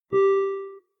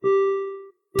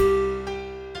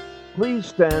Please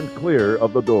stand clear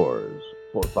of the doors.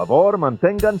 Por favor,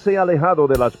 manténganse alejado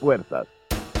de las puertas.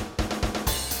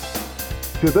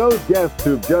 To those guests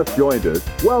who've just joined us,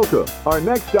 welcome. Our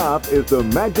next stop is the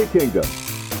Magic Kingdom.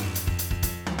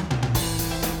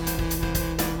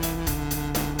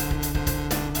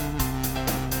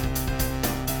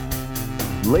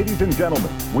 Ladies and gentlemen,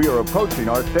 we are approaching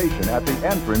our station at the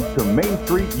entrance to Main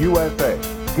Street, USA,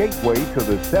 gateway to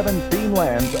the 7 theme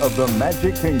lands of the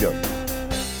Magic Kingdom.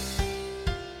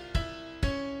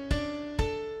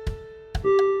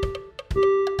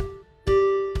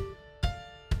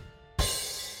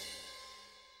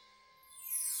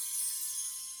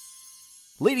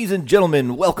 Ladies and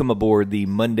gentlemen, welcome aboard the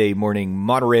Monday Morning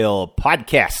Monorail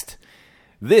Podcast.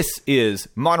 This is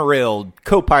Monorail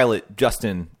co-pilot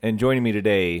Justin, and joining me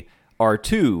today are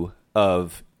two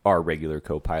of our regular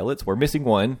co-pilots. We're missing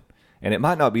one, and it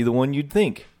might not be the one you'd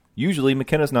think. Usually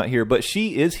McKenna's not here, but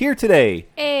she is here today.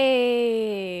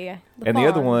 Hey. And the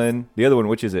other one,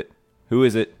 which is it? Who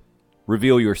is it?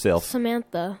 Reveal yourself.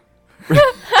 Samantha.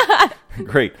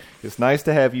 Great. It's nice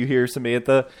to have you here,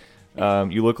 Samantha.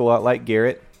 You look a lot like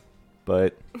Garrett,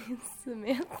 but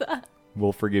Samantha.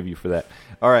 We'll forgive you for that.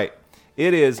 All right.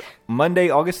 It is Monday,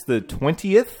 August the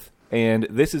 20th, and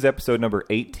this is episode number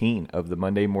 18 of the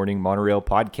Monday Morning Monorail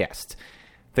Podcast.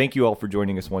 Thank you all for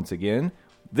joining us once again.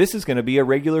 This is going to be a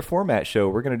regular format show.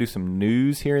 We're going to do some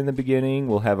news here in the beginning.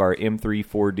 We'll have our M3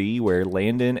 4D, where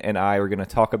Landon and I are going to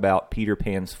talk about Peter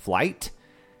Pan's flight.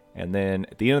 And then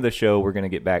at the end of the show, we're going to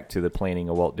get back to the planning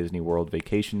a Walt Disney World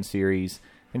Vacation series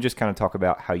and just kind of talk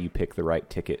about how you pick the right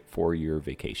ticket for your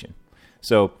vacation.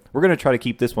 So we're going to try to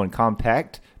keep this one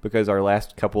compact because our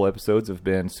last couple episodes have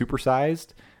been supersized.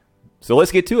 So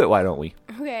let's get to it, why don't we?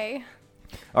 Okay.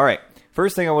 All right.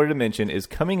 First thing I wanted to mention is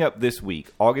coming up this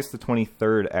week, August the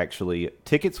 23rd, actually,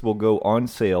 tickets will go on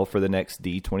sale for the next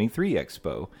D23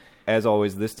 Expo. As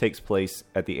always, this takes place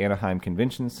at the Anaheim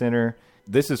Convention Center.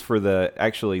 This is for the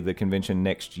convention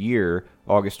next year,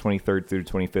 August 23rd through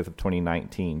 25th of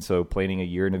 2019. So planning a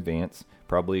year in advance,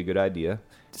 probably a good idea.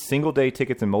 Single-day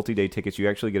tickets and multi-day tickets, you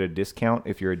actually get a discount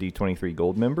if you're a D23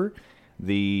 Gold member.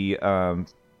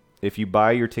 If you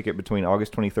buy your ticket between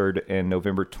August 23rd and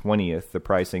November 20th, the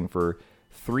pricing for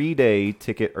 3-day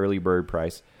ticket early bird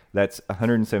price, that's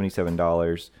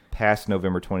 $177. Past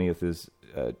November 20th is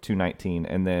 $219,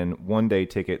 and then 1-day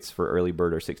tickets for early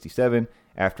bird are $67.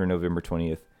 After November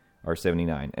 20th are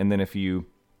 $79. And then if you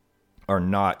are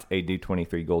not a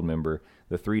D23 Gold member,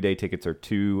 the 3-day tickets are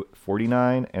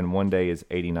 $249 and 1 day is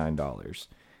 $89.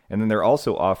 And then they're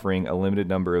also offering a limited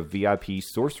number of VIP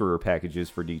Sorcerer packages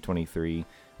for D23,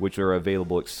 which are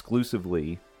available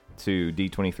exclusively to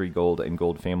D23 Gold and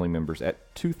Gold family members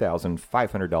at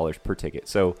 $2,500 per ticket.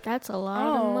 So that's a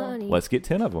lot of money. Let's get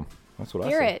 10 of them. That's what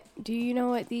Garrett, I said. do you know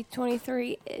what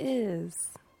D23 is?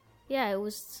 Yeah, it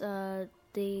was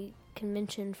the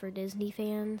convention for Disney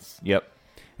fans. Yep.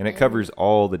 And it covers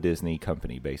all the Disney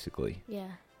company, basically. Yeah.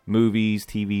 Movies,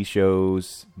 TV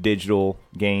shows, digital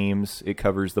games. It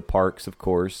covers the parks, of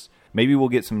course. Maybe we'll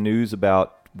get some news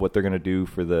about what they're going to do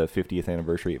for the 50th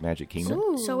anniversary at Magic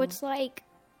Kingdom. So it's like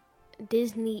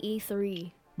Disney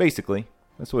E3. Basically.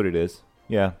 That's what it is.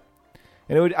 Yeah.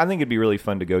 And I think it'd be really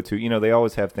fun to go to. You know, they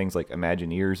always have things like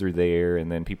Imagineers are there,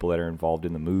 and then people that are involved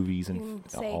in the movies and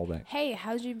say, all that. Hey,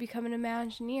 how'd you become an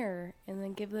Imagineer? And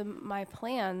then give them my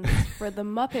plans for the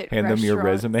Muppet Hand restaurant. them your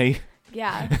resume.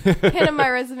 Yeah. Hand them my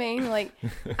resume. Like,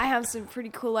 I have some pretty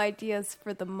cool ideas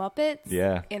for the Muppets.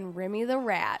 Yeah. And Remy the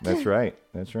Rat. That's right.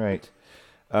 That's right.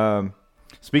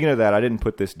 Speaking of that, I didn't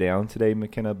put this down today,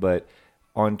 McKenna, but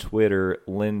on Twitter,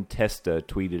 Lynn Testa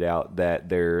tweeted out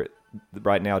that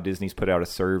right now Disney's put out a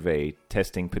survey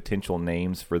testing potential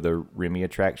names for the Remy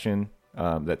attraction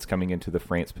that's coming into the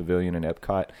France Pavilion in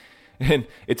Epcot. And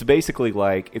it's basically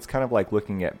it's kind of like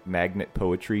looking at magnet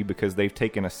poetry because they've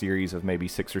taken a series of maybe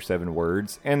 6 or 7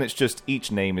 words, and it's just each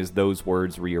name is those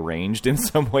words rearranged in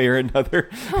some way or another.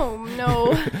 Oh,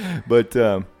 no. But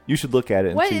you should look at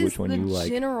it and see which one you like. What is the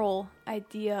general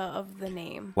idea of the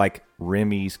name? Like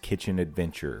Remy's Kitchen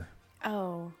Adventure.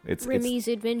 Oh. It's Remy's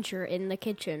Adventure in the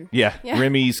Kitchen. Yeah.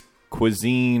 Remy's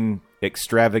Cuisine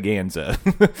Extravaganza.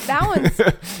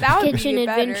 that would Kitchen be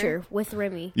Adventure with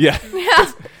Remy. Yeah.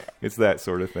 It's that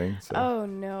sort of thing. So. Oh,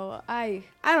 no. I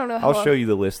don't know how... I'll show you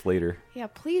the list later. Yeah,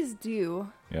 please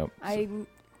do. Yep.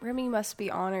 Remy must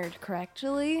be honored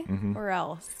correctly, or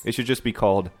else. It should just be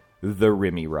called The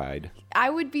Remy Ride. I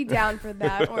would be down for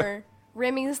that, or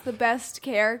Remy's the best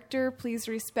character, please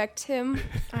respect him.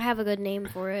 I have a good name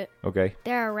for it. Okay.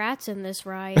 There are rats in this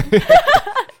ride.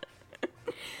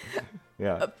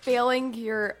 Yeah. Failing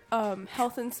your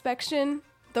health inspection,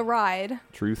 the ride.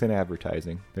 Truth in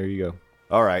advertising. There you go.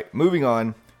 All right, moving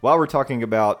on. While we're talking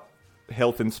about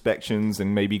health inspections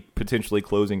and maybe potentially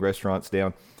closing restaurants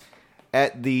down,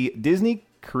 at the Disney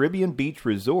Caribbean Beach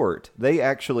Resort, they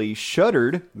actually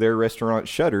shuttered their restaurant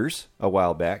shutters a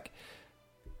while back,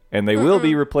 and they will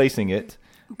be replacing it.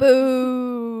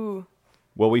 Boo!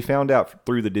 Well, we found out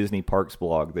through the Disney Parks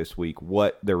blog this week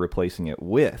what they're replacing it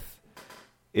with.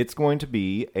 It's going to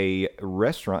be a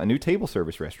restaurant, a new table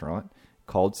service restaurant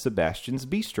called Sebastian's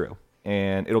Bistro,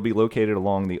 and it'll be located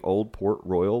along the Old Port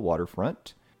Royal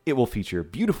waterfront. It will feature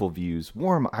beautiful views,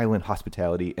 warm island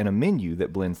hospitality, and a menu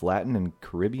that blends Latin and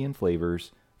Caribbean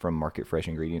flavors from market-fresh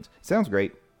ingredients. Sounds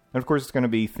great. And, of course, it's going to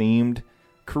be themed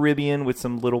Caribbean with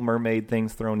some Little Mermaid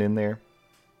things thrown in there.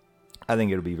 I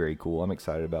think it'll be very cool. I'm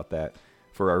excited about that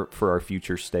for our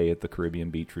future stay at the Caribbean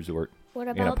Beach Resort. What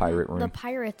in a about pirate room. the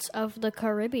Pirates of the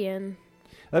Caribbean?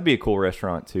 That'd be a cool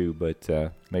restaurant, too, but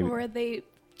maybe... Where they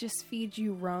just feed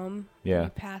you rum Yeah. when you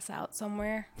pass out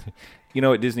somewhere. You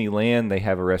know, at Disneyland, they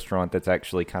have a restaurant that's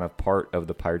actually kind of part of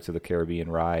the Pirates of the Caribbean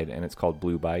ride, and it's called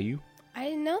Blue Bayou. I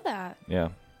didn't know that. Yeah,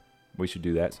 we should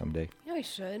do that someday. Yeah, we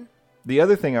should. The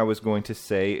other thing I was going to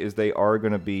say is they are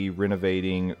going to be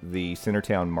renovating the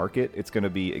Centertown Market. It's going to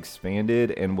be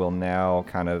expanded and will now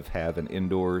kind of have an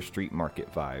indoor street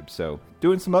market vibe. So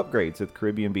doing some upgrades at the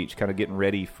Caribbean Beach, kind of getting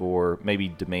ready for maybe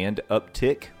demand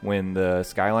uptick when the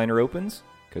Skyliner opens,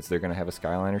 because they're going to have a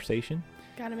Skyliner station.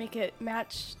 Gotta make it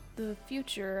match the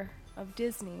future of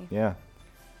Disney. Yeah,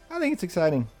 I think it's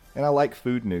exciting, and I like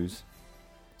food news.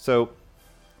 So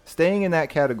staying in that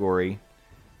category,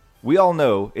 we all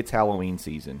know it's Halloween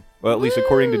season. Well, at least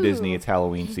according to Disney, it's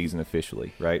Halloween season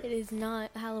officially, right? It is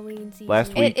not Halloween season.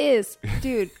 Last week- It is.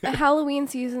 Dude, Halloween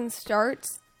season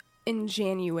starts in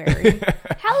January.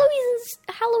 Halloween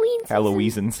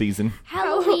season.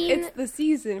 Halloween It's the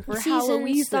season for season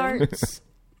Halloween. starts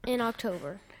in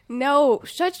October. No,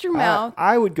 shut your mouth.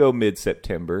 I would go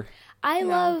mid-September. I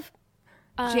love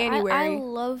January. I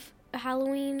love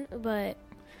Halloween, but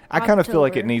I kind of feel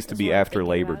like it October needs to is be what I'm after thinking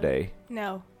Labor about. Day.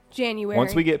 No, January.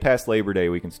 Once we get past Labor Day,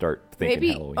 we can start thinking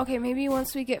maybe Halloween. okay, maybe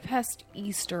once we get past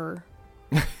Easter.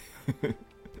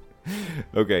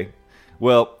 Okay.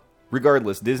 Well,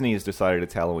 regardless, Disney has decided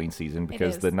it's Halloween season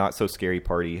because is. the Not So Scary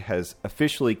Party has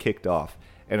officially kicked off.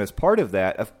 And as part of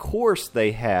that, of course,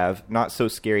 they have Not So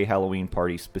Scary Halloween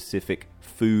Party specific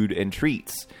food and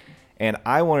treats. And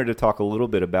I wanted to talk a little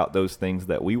bit about those things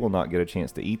that we will not get a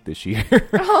chance to eat this year.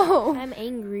 Oh, I'm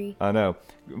angry. I know.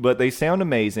 But they sound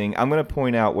amazing. I'm going to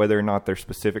point out whether or not they're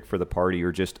specific for the party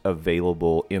or just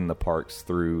available in the parks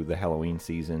through the Halloween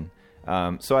season.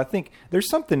 So I think there's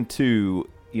something to,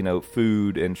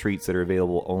 food and treats that are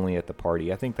available only at the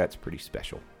party. I think that's pretty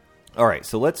special. All right,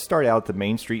 so let's start out at the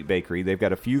Main Street Bakery. They've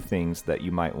got a few things that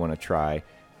you might want to try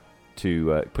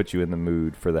to put you in the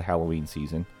mood for the Halloween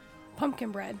season.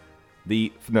 pumpkin bread.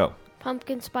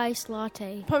 Pumpkin spice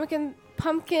latte. Pumpkin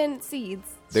seeds.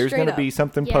 There's going to be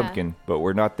something Yeah. pumpkin, but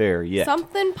we're not there yet.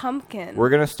 something pumpkin. We're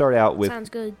going to start out Sounds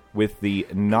good. with the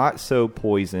Not So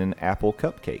Poison Apple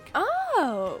Cupcake.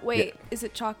 Oh, wait, is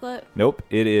it chocolate? Nope,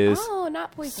 it is Oh,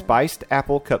 not poison. spiced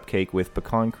apple cupcake with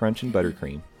pecan crunch and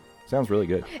buttercream. Sounds really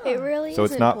good. It really So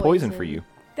it's isn't not poison for you.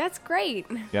 That's great.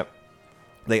 Yep.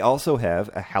 They also have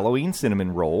a Halloween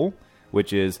cinnamon roll,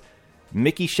 which is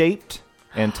Mickey shaped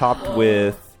and topped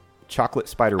with chocolate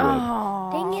spiderweb. Oh,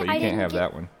 Dang it, So you I can't didn't have get,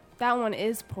 that one. that one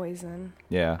is poison.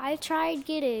 Yeah. I tried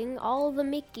getting all the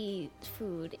Mickey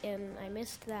food, and I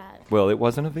missed that. Well, it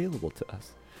wasn't available to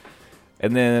us.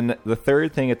 And then the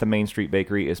third thing at the Main Street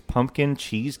Bakery is pumpkin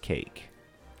cheesecake.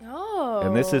 Oh.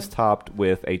 And this is topped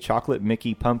with a chocolate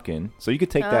Mickey pumpkin. So you could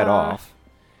take that off.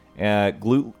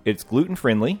 It's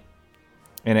gluten-friendly.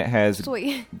 And it has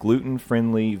Sweet.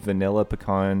 gluten-friendly vanilla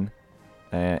pecan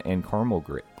and caramel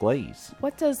glaze.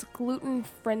 What does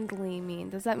gluten-friendly mean?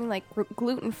 Does that mean like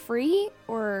gluten-free,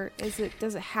 or does it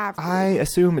have gluten? I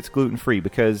assume it's gluten-free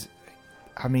because,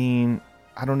 I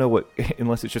don't know what,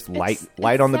 unless it's just light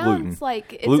on the gluten. It sounds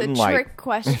like it's Gluten a light. trick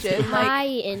question. High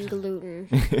in gluten.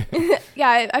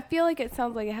 Yeah, I feel like it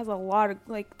sounds like it has a lot of,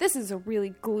 this is a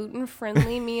really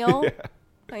gluten-friendly meal.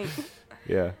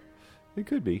 Yeah, it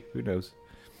could be. Who knows?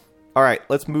 All right,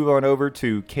 let's move on over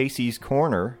to Casey's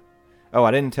Corner. Oh,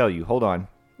 I didn't tell you. Hold on.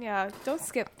 Yeah, don't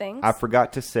skip things. I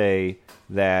forgot to say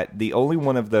that the only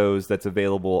one of those that's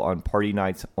available on party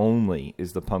nights only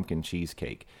is the pumpkin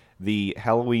cheesecake. The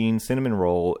Halloween cinnamon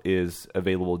roll is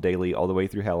available daily all the way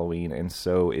through Halloween, and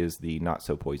so is the Not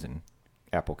So Poison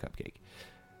apple cupcake.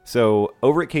 So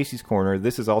over at Casey's Corner,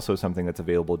 this is also something that's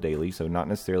available daily, so not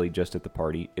necessarily just at the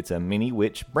party. It's a mini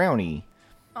witch brownie.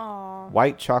 Aww.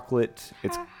 White chocolate.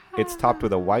 It's It's topped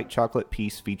with a white chocolate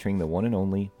piece featuring the one and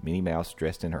only Minnie Mouse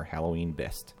dressed in her Halloween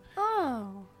best.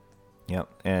 Oh. Yep.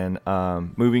 And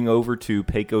moving over to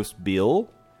Pecos Bill,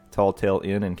 Tall Tale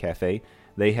Inn and Cafe,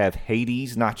 they have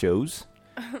Hades nachos.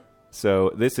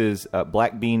 So this is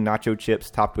black bean nacho chips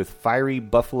topped with fiery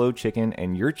buffalo chicken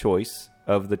and your choice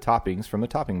of the toppings from the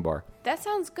topping bar. That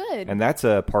sounds good. And that's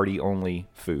a party-only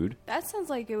food. That sounds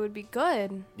like it would be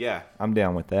good. Yeah, I'm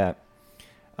down with that.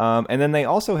 And then they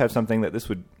also have something that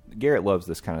Garrett loves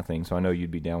this kind of thing, so I know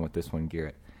you'd be down with this one,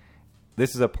 Garrett.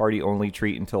 This is a party-only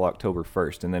treat until October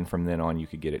 1st, and then from then on you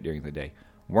could get it during the day.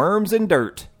 Worms and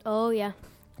Dirt. Oh, yeah.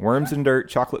 Worms and Dirt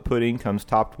chocolate pudding comes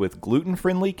topped with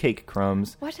gluten-friendly cake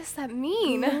crumbs, What does that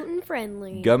mean?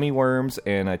 Gluten-friendly. gummy worms,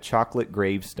 and a chocolate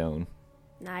gravestone.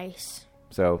 Nice.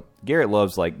 So Garrett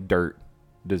loves like dirt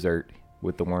dessert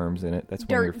with the worms in it. That's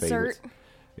one of your Dirt favorites. dessert.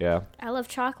 Yeah, I love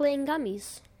chocolate and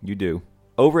gummies. you do.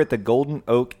 Over at the Golden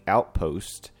Oak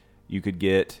Outpost, you could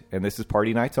get, and this is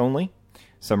party nights only,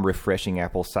 some refreshing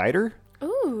apple cider,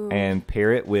 Ooh. and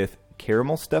pair it with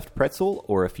caramel stuffed pretzel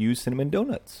or a few cinnamon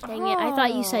donuts. Dang it, I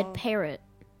thought you said parrot.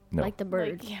 No. Like the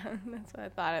bird. Like, yeah, that's what I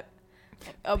thought.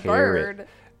 A Pair bird. it.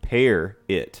 Pair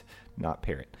it, not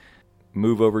parrot.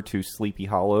 Move over to Sleepy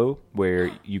Hollow,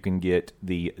 where you can get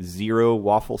the Zero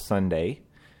Waffle Sundae,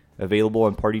 available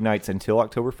on party nights until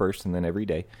October 1st, and then every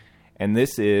day. And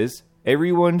this is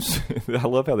everyone's, I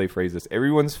love how they phrase this,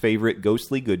 everyone's favorite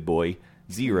ghostly good boy,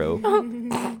 Zero,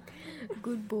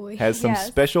 Good boy. has some Yes.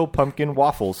 special pumpkin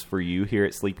waffles for you here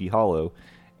at Sleepy Hollow.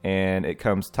 And it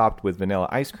comes topped with vanilla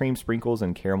ice cream, sprinkles,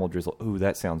 and caramel drizzle. Ooh,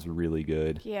 that sounds really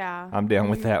good. Yeah. I'm down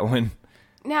with that one.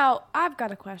 Now, I've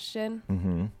got a question.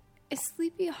 Mm-hmm. Is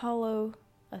Sleepy Hollow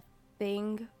a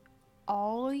thing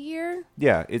all year?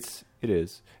 Yeah, it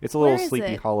is. It's a little Where is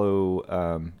Sleepy it?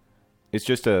 Hollow. It's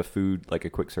just a food, like a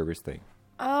quick service thing.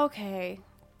 Okay.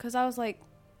 Because I was like,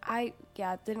 it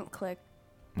didn't click.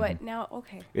 But Mm-hmm. now,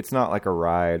 okay. It's not like a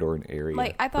ride or an area.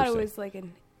 Like, I thought per it se. was like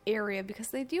an area because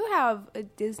they do have a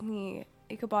Disney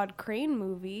Ichabod Crane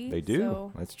movie. They do.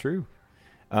 So. That's true.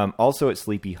 Also at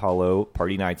Sleepy Hollow,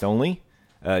 party nights only,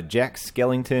 Jack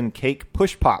Skellington Cake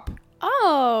Push Pop.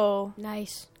 Oh.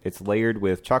 Nice. It's layered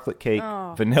with chocolate cake,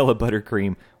 Oh. vanilla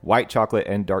buttercream, white chocolate,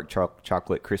 and dark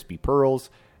chocolate crispy pearls,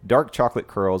 dark chocolate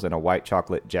curls, and a white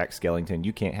chocolate Jack Skellington.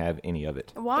 You can't have any of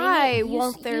it. Why You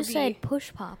won't there be said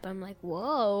push pop. I'm like,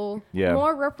 whoa. Yeah.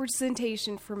 more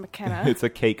representation for McKenna? It's a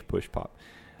cake push pop.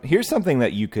 Here's something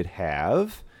that you could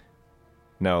have.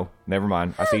 No, never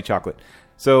mind. I see chocolate.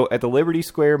 So at the Liberty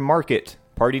Square Market,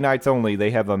 party nights only, they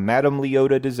have a Madame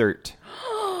Leota dessert.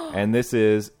 And this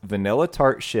is vanilla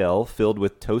tart shell filled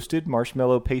with toasted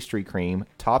marshmallow pastry cream,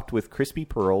 topped with crispy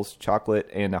pearls, chocolate,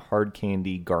 and a hard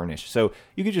candy garnish. So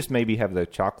you could just maybe have the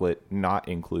chocolate not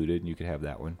included, and you could have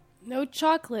that one. No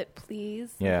chocolate,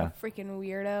 please. Yeah. Like a freaking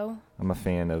weirdo. I'm a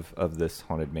fan of this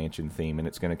Haunted Mansion theme, and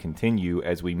it's going to continue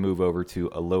as we move over to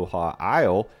Aloha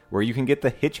Isle, where you can get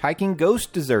the Hitchhiking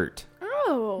Ghost dessert.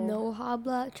 Oh. No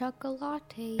habla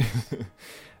chocolate.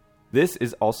 This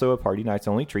is also a party nights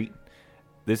only treat.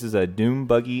 This is a Doom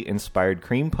Buggy inspired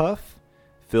cream puff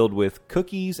filled with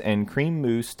cookies and cream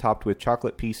mousse topped with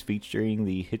chocolate piece featuring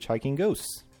the Hitchhiking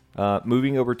Ghosts.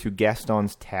 Moving over to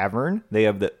Gaston's Tavern, they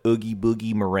have the Oogie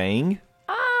Boogie meringue.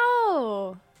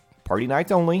 Oh. Party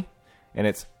nights only. And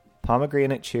it's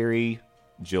pomegranate cherry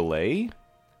gelée.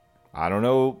 I don't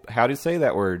know how to say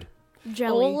that word.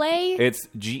 Jelly. Olay? It's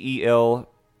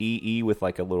G-E-L-E-E with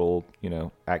like a little,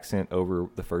 accent over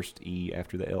the first E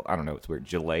after the L. I don't know. It's weird.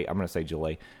 Gelée. I'm going to say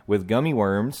gelée. With gummy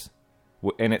worms.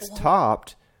 And it's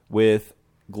topped with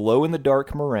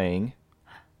glow-in-the-dark meringue.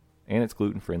 And it's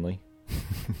gluten-friendly.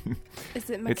 Is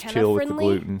it It's McKenna chill friendly?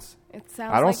 with the glutens. It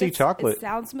sounds I don't like see it's- chocolate. It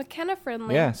sounds McKenna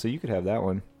friendly. Yeah, so you could have that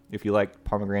one. If you like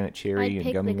pomegranate cherry I'd and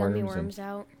pick gummy the gummy worms. worms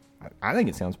out. I think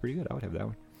it sounds pretty good. I would have that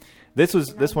one.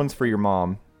 This one's for your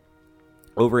mom.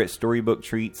 Over at Storybook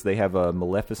Treats, they have a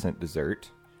Maleficent dessert.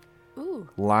 Ooh.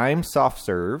 Lime soft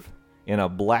serve in a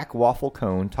black waffle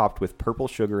cone topped with purple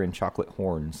sugar and chocolate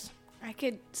horns. I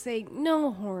could say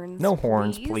no horns. No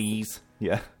horns, please.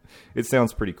 Yeah, it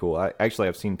sounds pretty cool.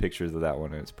 I've seen pictures of that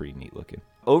one, and it's pretty neat looking.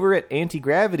 Over at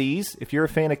Anti-Gravities, if you're a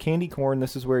fan of candy corn,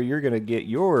 this is where you're going to get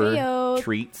your Heyo.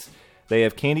 treats. They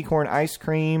have candy corn ice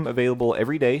cream available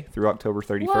every day through October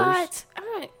 31st. What?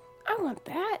 I want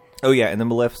that. Oh, yeah, and the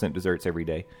Maleficent desserts every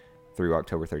day through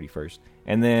October 31st.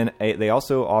 And then they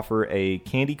also offer a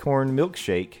candy corn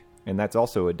milkshake, and that's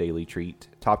also a daily treat,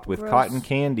 topped with Gross. cotton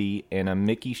candy and a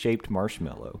Mickey-shaped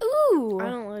marshmallow. Ooh. I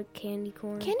don't like candy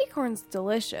corn. Candy corn's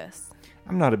delicious.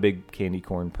 I'm not a big candy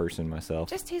corn person myself.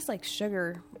 Just tastes like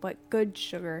sugar, but good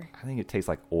sugar. I think it tastes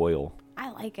like oil. I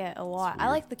like it a lot. I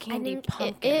like the candy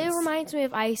pumpkins. It reminds me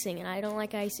of icing, and I don't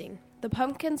like icing. The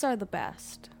pumpkins are the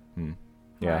best,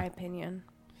 Yeah. my opinion.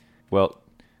 Well,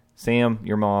 Sam,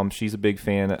 your mom, she's a big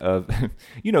fan of,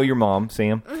 your mom,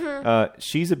 Sam. Mm-hmm.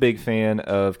 She's a big fan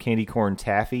of candy corn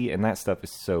taffy, and that stuff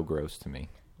is so gross to me.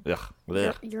 Ugh.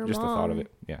 Your Just the mom. thought of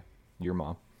it. Yeah, your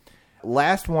mom.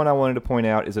 Last one I wanted to point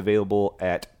out is available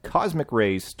at Cosmic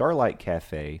Ray's Starlight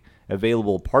Cafe.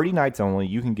 Available party nights only.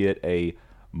 You can get a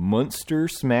Munster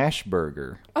Smash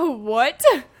Burger. Oh, what?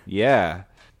 Yeah.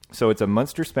 So it's a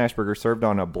Munster Smash Burger served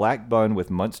on a black bun with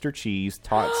Munster cheese,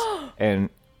 tots, and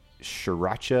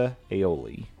sriracha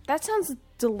aioli. That sounds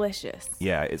delicious.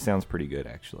 Yeah, it sounds pretty good,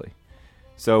 actually.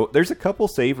 So there's a couple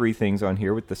savory things on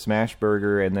here with the Smash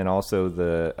Burger and then also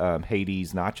the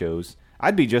Hades nachos.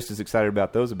 I'd be just as excited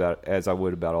about those as I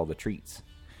would about all the treats.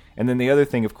 And then the other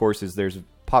thing, of course, is there's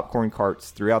popcorn carts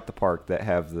throughout the park that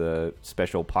have the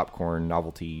special popcorn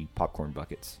novelty popcorn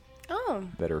buckets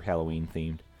that are Halloween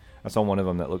themed. I saw one of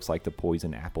them that looks like the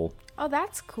poison apple. Oh,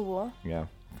 that's cool. Yeah,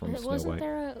 from Snow Wasn't White.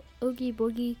 there a Oogie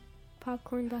Boogie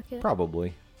popcorn bucket?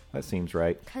 Probably. That seems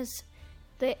right. Because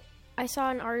I saw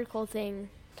an article thing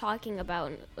talking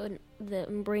about the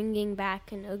bringing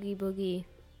back an Oogie Boogie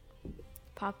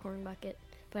popcorn bucket,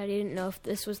 but I didn't know if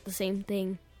this was the same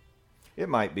thing. It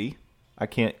might be. I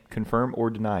can't confirm or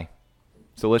deny.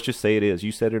 So let's just say it is.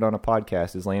 You said it on a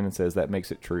podcast, as Landon says, that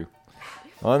makes it true.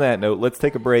 On that note, let's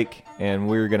take a break, and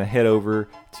we're going to head over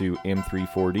to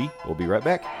M34D. We'll be right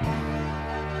back.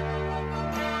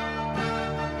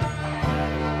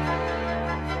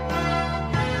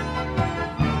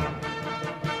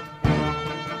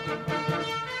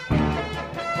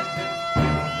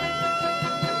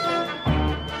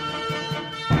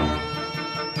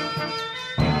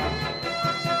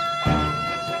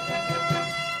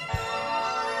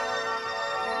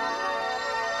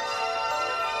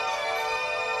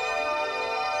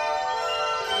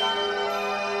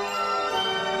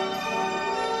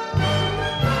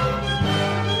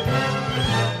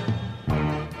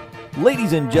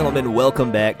 Ladies and gentlemen,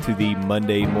 welcome back to the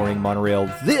Monday Morning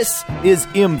Monorail. This is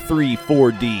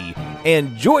M34D,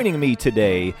 and joining me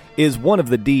today is one of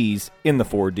the Ds in the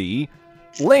 4D,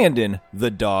 Landon the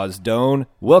Dawes Doan.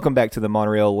 Welcome back to the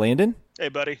Monorail, Landon. Hey,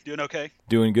 buddy. Doing okay?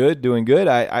 Doing good, doing good.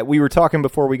 We were talking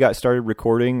before we got started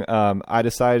recording. I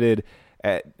decided,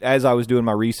 as I was doing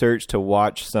my research, to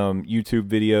watch some YouTube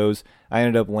videos. I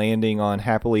ended up landing on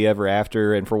Happily Ever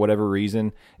After, and for whatever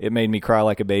reason, it made me cry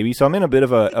like a baby. So I'm in a bit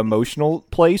of an emotional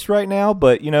place right now,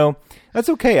 but, that's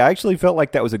okay. I actually felt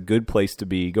like that was a good place to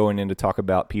be going in to talk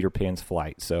about Peter Pan's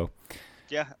flight. So,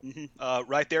 Yeah,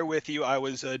 right there with you. I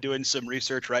was doing some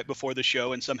research right before the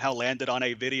show and somehow landed on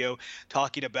a video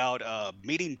talking about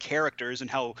meeting characters and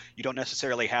how you don't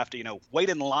necessarily have to, wait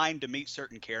in line to meet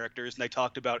certain characters. And they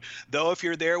talked about, though, if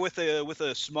you're there with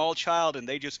a small child and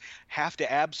they just have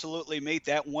to absolutely meet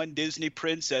that one Disney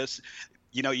princess,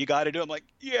 you got to do it. I'm like,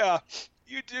 yeah.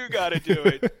 You do got to do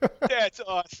it. That's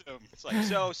awesome. It's like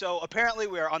so apparently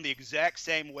we are on the exact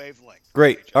same wavelength.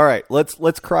 Great. All right.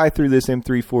 Let's cry through this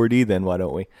M34D then, why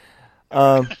don't we?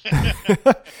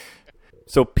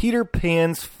 So Peter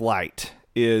Pan's flight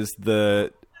is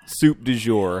the soup du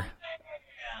jour.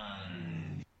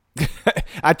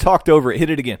 I talked over it. Hit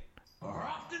it again.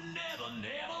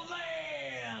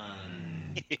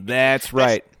 That's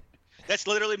right. That's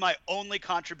literally my only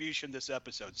contribution this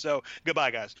episode. So,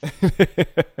 goodbye, guys.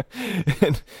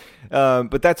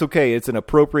 But that's okay. It's an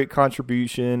appropriate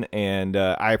contribution, and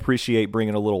I appreciate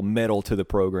bringing a little metal to the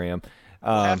program.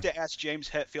 We'll have to ask James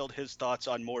Hetfield his thoughts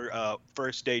on more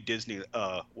first-day Disney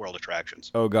World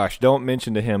attractions. Oh, gosh. Don't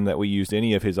mention to him that we used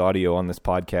any of his audio on this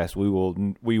podcast.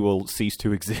 We will cease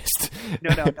to exist.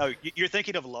 No. You're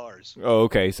thinking of Lars. Oh,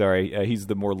 okay. Sorry. He's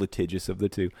the more litigious of the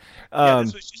two.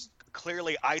 This was just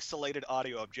clearly isolated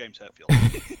audio of James Hetfield.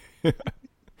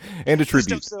 And a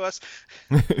tribute.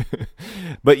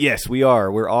 But yes, we are.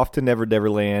 We're off to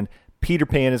Neverland. Peter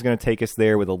Pan is going to take us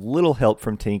there with a little help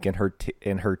from Tink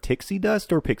and her Tixie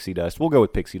Dust or Pixie Dust. We'll go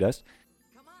with Pixie Dust.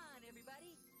 Come on,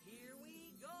 everybody. Here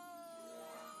we go.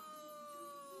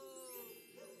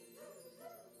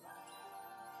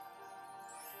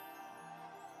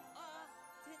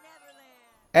 To Neverland.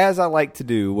 As I like to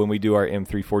do when we do our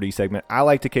M340 segment, I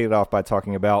like to kick it off by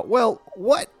talking about, well,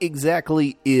 what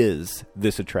exactly is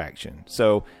this attraction?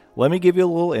 So let me give you a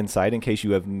little insight in case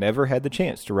you have never had the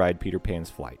chance to ride Peter Pan's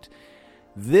flight.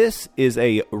 This is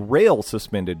a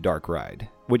rail-suspended dark ride,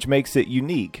 which makes it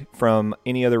unique from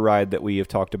any other ride that we have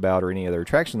talked about or any other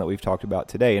attraction that we've talked about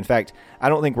today. In fact, I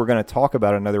don't think we're going to talk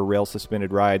about another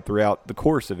rail-suspended ride throughout the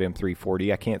course of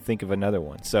M340. I can't think of another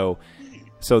one. So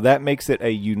So that makes it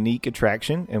a unique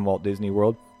attraction in Walt Disney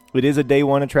World. It is a day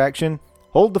one attraction.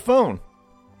 Hold the phone.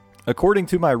 According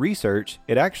to my research,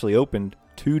 it actually opened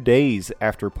 2 days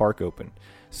after park opened.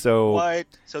 So What?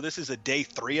 So this is a day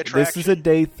 3 attraction? this is a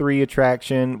day 3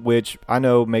 attraction, which I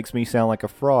know makes me sound like a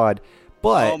fraud,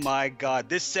 but Oh my God!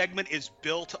 This segment is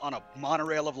built on a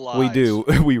monorail of lies. we do.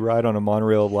 We ride on a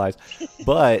monorail of lies.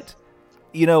 But,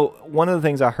 you know, one of the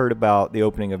things I heard about the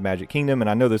opening of Magic Kingdom, and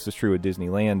I know this is true at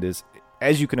Disneyland, is,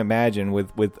 as you can imagine,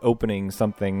 with opening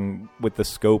something with the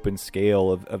scope and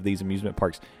scale of these amusement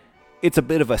parks, it's a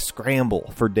bit of a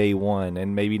scramble for day one,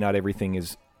 and maybe not everything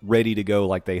is ready to go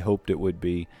like they hoped it would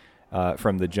be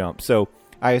from the jump. So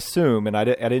I assume, and I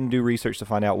didn't do research to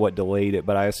find out what delayed it,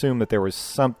 but I assume that there was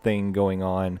something going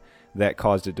on that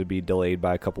caused it to be delayed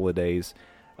by a couple of days.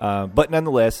 But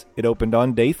nonetheless, it opened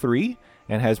on day 3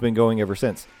 and has been going ever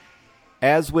since.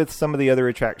 As with some of the other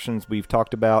attractions we've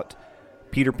talked about,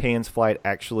 Peter Pan's flight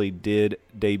actually did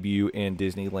debut in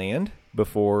Disneyland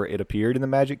before it appeared in the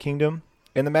Magic Kingdom.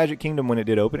 In the Magic Kingdom, when it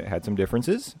did open, it had some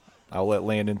differences. I'll let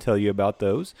Landon tell you about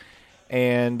those.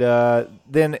 And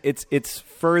then it's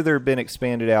further been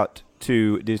expanded out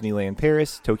to Disneyland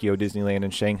Paris, Tokyo Disneyland,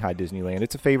 and Shanghai Disneyland.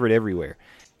 It's a favorite everywhere.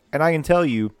 And I can tell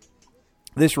you,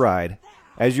 this ride,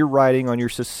 as you're riding on your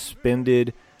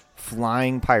suspended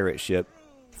flying pirate ship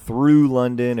through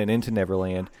London and into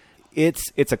Neverland,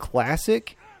 it's a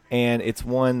classic, and it's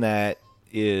one that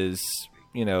is,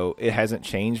 you know, it hasn't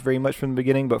changed very much from the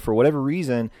beginning, but for whatever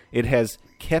reason, it has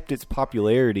kept its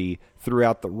popularity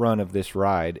throughout the run of this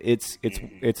ride. It's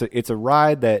a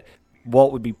ride that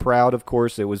Walt would be proud, of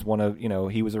course. It was one of, you know,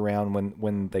 he was around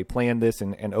when they planned this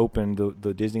and opened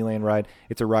the Disneyland ride.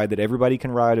 It's a ride that everybody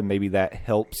can ride, and maybe that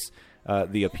helps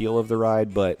the appeal of the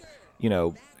ride. But, you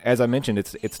know, as I mentioned,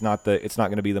 it's not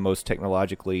going to be the most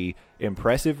technologically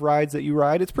impressive rides that you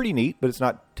ride. It's pretty neat, but it's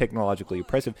not technologically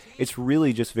impressive. It's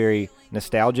really just very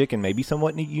nostalgic and maybe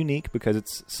somewhat unique because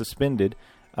it's suspended.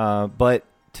 But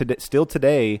still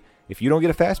today, if you don't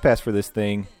get a fast pass for this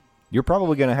thing, you're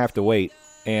probably going to have to wait.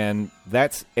 And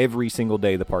that's every single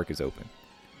day the park is open.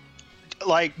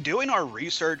 Like, doing our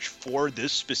research for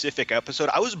this specific episode,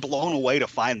 I was blown away to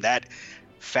find that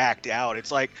fact out.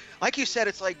 It's like you said,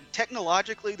 it's like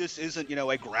technologically this isn't, you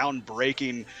know, a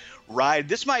groundbreaking ride.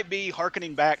 This might be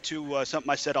harkening back to something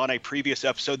I said on a previous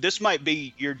episode. This might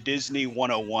be your Disney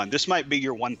 101. This might be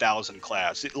your 1000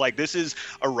 class. This is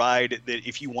a ride that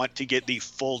if you want to get the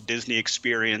full Disney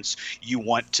experience, you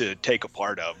want to take a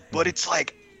part of. But it's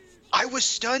like, I was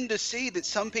stunned to see that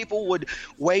some people would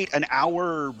wait an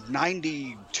hour,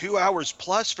 2 hours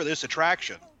plus for this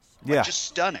attraction. Yeah. Just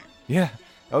stunning. Yeah.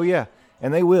 Oh, yeah.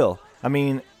 And they will. I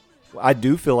mean, I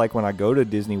do feel like when I go to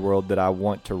Disney World that I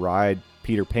want to ride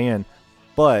Peter Pan,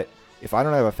 but if I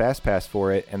don't have a fast pass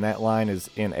for it and that line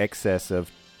is in excess of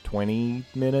 20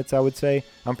 minutes, I would say,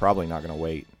 I'm probably not going to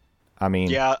wait. I mean...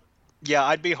 Yeah,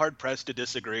 I'd be hard-pressed to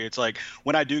disagree. It's like,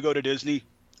 when I do go to Disney,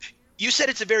 you said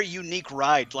it's a very unique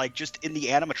ride. Like, just in the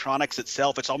animatronics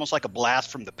itself, it's almost like a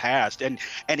blast from the past. And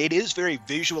it is very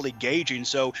visually engaging,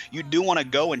 so you do want to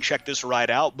go and check this ride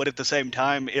out. But at the same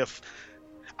time, if...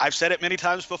 I've said it many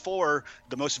times before,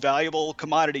 the most valuable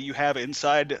commodity you have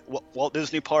inside Walt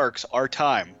Disney parks are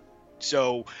time.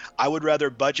 So I would rather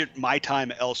budget my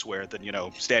time elsewhere than, you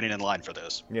know, standing in line for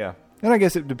this. Yeah. And I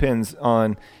guess it depends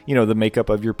on, you know, the makeup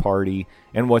of your party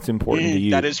and what's important to you.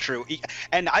 That is true.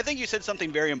 And I think you said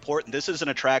something very important. This is an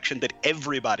attraction that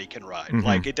everybody can ride. Mm-hmm.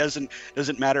 Like, it doesn't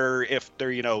matter if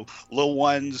they're, you know, little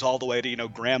ones all the way to, you know,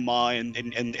 grandma and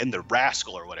the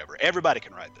rascal or whatever. Everybody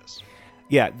can ride this.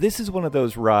 Yeah, this is one of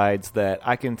those rides that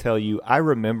I can tell you, I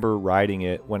remember riding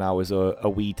it when I was a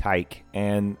wee tyke,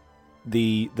 and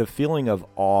the feeling of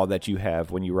awe that you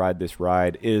have when you ride this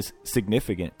ride is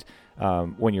significant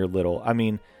when you're little. I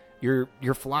mean, you're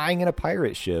flying in a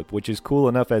pirate ship, which is cool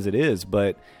enough as it is,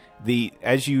 but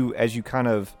as you kind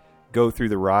of go through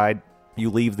the ride, you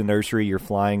leave the nursery, you're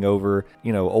flying over,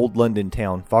 you know, old London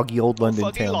town, foggy old London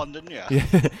town. Foggy London,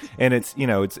 yeah. And it's, you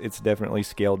know, it's definitely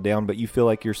scaled down, but you feel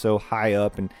like you're so high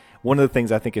up. And one of the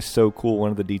things I think is so cool,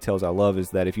 one of the details I love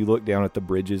is that if you look down at the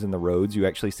bridges and the roads, you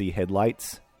actually see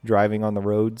headlights driving on the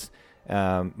roads,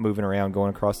 moving around,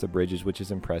 going across the bridges, which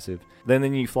is impressive.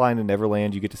 Then you fly into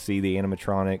Neverland, you get to see the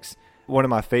animatronics. One of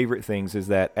my favorite things is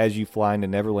that as you fly into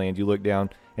Neverland, you look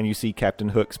down and you see Captain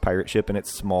Hook's pirate ship, and it's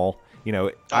small. You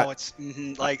know,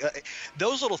 like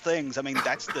those little things. I mean,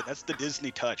 that's the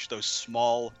Disney touch. Those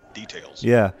small details.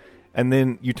 Yeah, and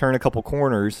then you turn a couple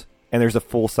corners, and there's a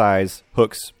full size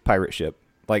Hook's pirate ship.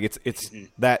 Like it's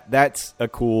that's a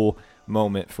cool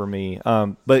moment for me.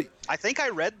 But I think I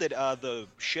read that the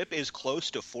ship is close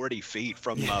to 40 feet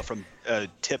from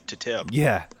tip to tip.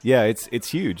 Yeah, it's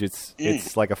huge.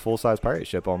 It's like a full-size pirate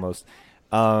ship almost.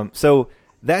 So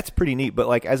that's pretty neat. But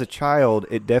like as a child,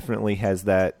 it definitely has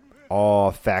that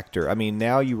awe factor. I mean,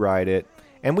 now you ride it,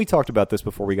 and we talked about this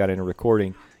before we got into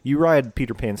recording. You ride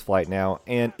Peter Pan's Flight now,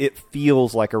 and it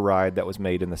feels like a ride that was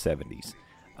made in the 70s.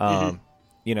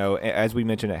 You know, as we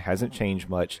mentioned, it hasn't changed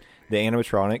much. The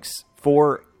animatronics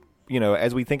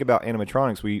as we think about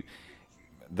animatronics,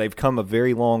 they've come a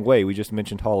very long way. We just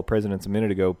mentioned Hall of Presidents a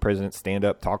minute ago. Presidents stand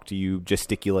up, talk to you,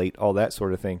 gesticulate, all that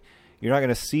sort of thing. You're not going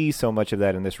to see so much of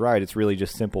that in this ride. It's really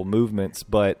just simple movements,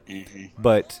 but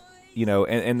you know,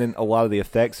 and then a lot of the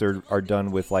effects are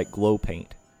done with like glow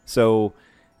paint. So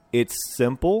it's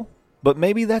simple, but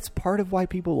maybe that's part of why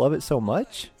people love it so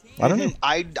much. I don't know.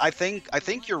 I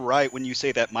think you're right when you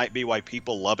say that might be why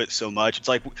people love it so much. It's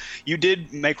like you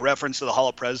did make reference to the Hall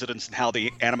of Presidents and how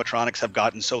the animatronics have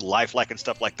gotten so lifelike and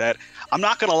stuff like that. I'm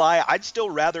not gonna lie, I'd still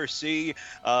rather see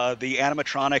the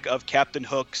animatronic of Captain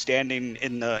Hook standing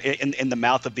in the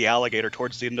mouth of the alligator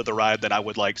towards the end of the ride than I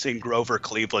would like seeing Grover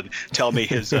Cleveland tell me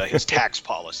his tax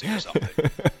policy or something.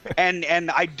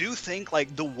 And I do think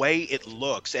like the way it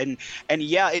looks and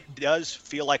yeah, it does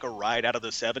feel like a ride out of the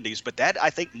 70s, but that I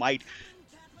think might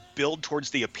build towards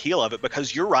the appeal of it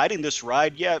because you're riding this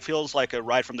ride. Yeah, it feels like a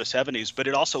ride from the 70s, but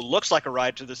it also looks like a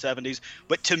ride to the 70s.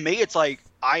 But to me, it's like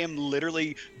I am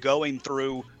literally going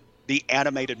through the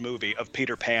animated movie of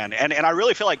Peter Pan. And I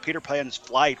really feel like Peter Pan's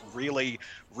Flight really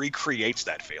recreates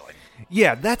that feeling.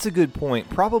 Yeah, that's a good point.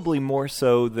 Probably more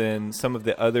so than some of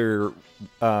the other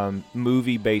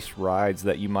movie-based rides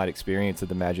that you might experience at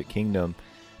the Magic Kingdom.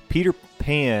 Peter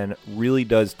Pan really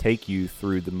does take you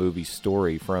through the movie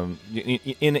story from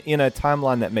in a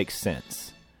timeline that makes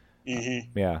sense.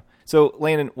 Yeah. So,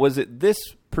 Landon, was it this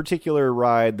particular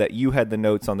ride that you had the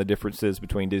notes on the differences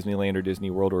between Disneyland or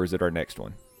Disney World, or is it our next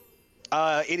one?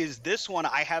 It is this one.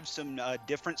 I have some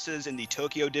differences in the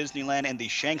Tokyo Disneyland and the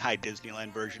Shanghai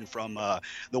Disneyland version from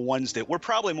the ones that we're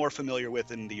probably more familiar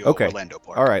with in the Orlando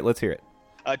park. All right, let's hear it.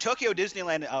 Tokyo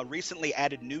Disneyland recently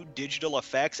added new digital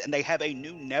effects, and they have a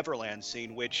new Neverland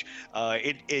scene, which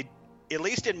it at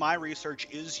least in my research,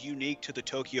 is unique to the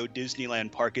Tokyo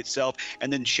Disneyland park itself.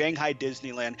 And then Shanghai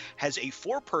Disneyland has a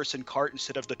 4-person cart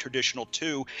instead of the traditional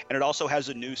 2, and it also has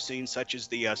a new scene such as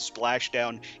the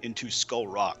splashdown into Skull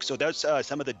Rock. So that's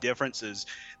some of the differences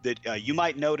that you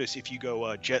might notice if you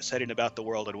go jet-setting about the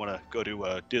world and want to go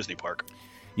to Disney Park.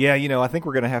 Yeah, you know, I think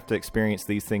we're going to have to experience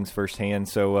these things firsthand,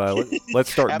 so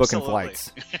let's start booking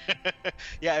flights.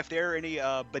 Yeah, if there are any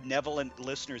benevolent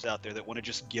listeners out there that want to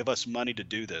just give us money to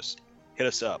do this, hit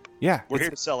us up. Yeah. We're here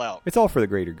to sell out. It's all for the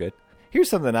greater good. Here's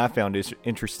something I found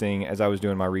interesting as I was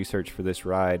doing my research for this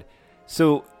ride.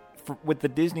 So with the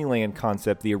Disneyland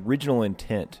concept, the original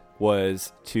intent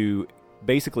was to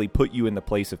basically put you in the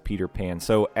place of Peter Pan.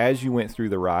 So as you went through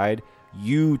the ride,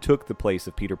 you took the place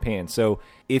of Peter Pan. So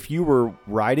if you were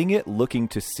riding it looking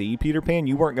to see Peter Pan,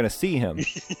 you weren't going to see him.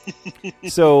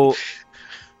 So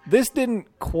this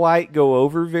didn't quite go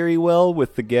over very well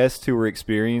with the guests who were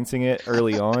experiencing it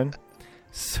early on.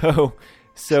 So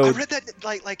I read that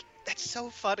like that's so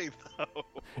funny though.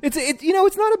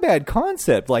 It's not a bad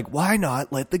concept. Like, why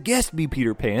not let the guest be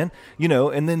Peter Pan,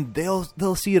 and then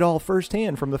they'll see it all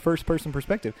firsthand from the first person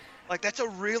perspective. Like, that's a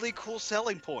really cool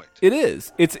selling point. It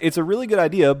is. It's a really good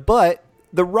idea, but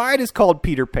the ride is called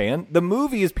Peter Pan. The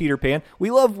movie is Peter Pan. We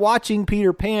love watching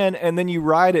Peter Pan, and then you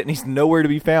ride it, and he's nowhere to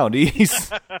be found.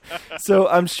 So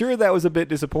I'm sure that was a bit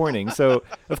disappointing. So,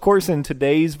 of course, in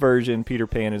today's version, Peter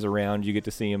Pan is around. You get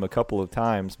to see him a couple of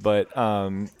times. But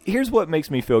here's what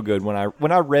makes me feel good. When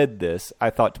I read this, I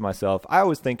thought to myself, I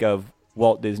always think of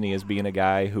Walt Disney as being a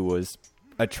guy who was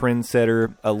a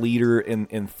trendsetter, a leader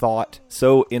in thought,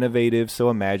 so innovative, so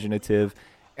imaginative.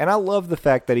 And I love the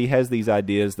fact that he has these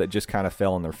ideas that just kind of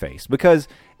fell in their face, because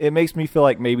it makes me feel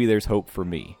like maybe there's hope for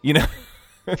me,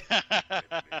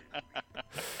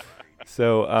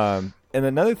 So, and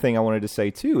another thing I wanted to say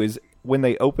too is when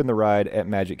they opened the ride at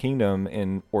Magic Kingdom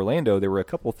in Orlando, there were a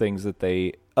couple things that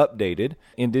they updated.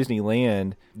 In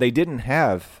Disneyland, they didn't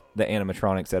have the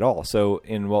animatronics at all. So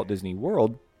in Walt Disney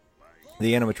World,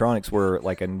 the animatronics were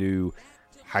like a new,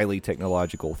 highly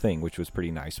technological thing, which was pretty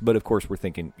nice. But of course, we're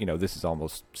thinking, this is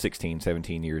almost 16,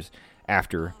 17 years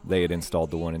after they had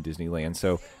installed the one in Disneyland.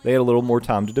 So they had a little more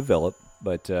time to develop.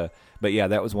 But yeah,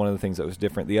 that was one of the things that was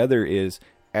different. The other is,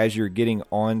 as you're getting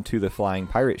onto the flying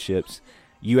pirate ships,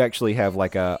 you actually have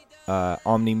like a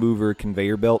omni-mover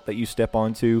conveyor belt that you step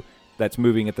onto that's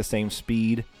moving at the same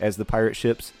speed as the pirate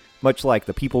ships, much like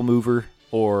the People Mover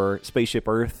or Spaceship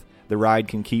Earth. the ride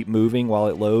can keep moving while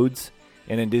it loads.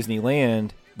 And in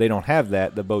Disneyland, they don't have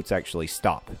that. The boats actually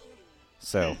stop.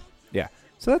 So, yeah.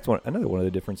 So that's another one of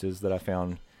the differences that I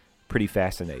found pretty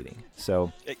fascinating.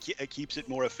 So it keeps it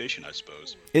more efficient, I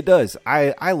suppose. It does.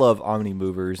 I love Omni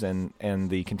movers and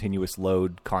the continuous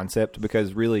load concept,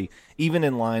 because really, even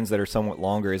in lines that are somewhat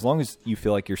longer, as long as you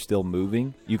feel like you're still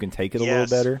moving, you can take it a little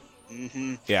better.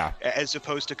 Mm-hmm. Yeah. As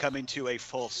opposed to coming to a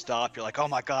full stop, you're like, oh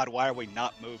my God, why are we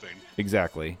not moving?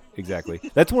 Exactly.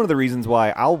 That's one of the reasons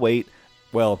why I'll wait.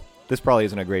 Well, this probably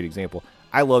isn't a great example.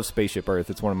 I love Spaceship Earth.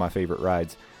 It's one of my favorite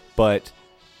rides. But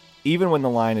even when the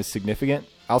line is significant,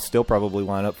 I'll still probably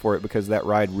line up for it, because that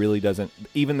ride really doesn't,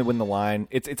 even when the line,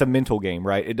 it's a mental game,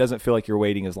 right? It doesn't feel like you're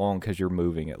waiting as long because you're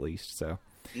moving, at least. So.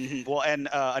 Mm-hmm. Well, and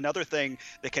another thing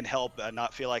that can help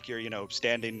not feel like you're,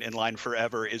 standing in line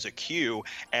forever is a queue.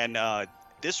 And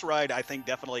this ride, I think,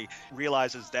 definitely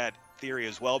realizes that theory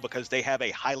as well, because they have a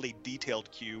highly detailed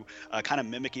queue, kind of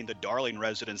mimicking the Darling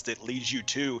residence that leads you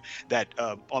to that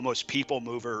almost people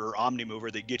mover or omni mover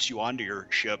that gets you onto your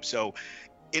ship. So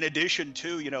in addition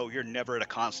to, you're never at a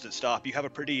constant stop, you have a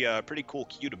pretty cool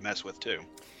queue to mess with too.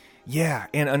 Yeah,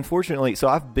 and unfortunately, so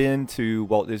I've been to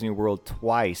Walt Disney World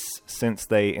twice since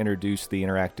they introduced the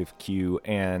interactive queue,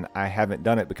 and I haven't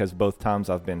done it because both times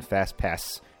I've been Fast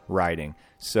Pass riding.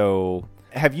 So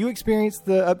have you experienced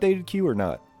the updated queue or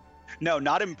not? No,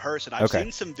 not in person. I've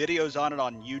seen some videos on it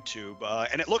on YouTube,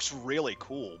 and it looks really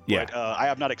cool. But I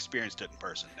have not experienced it in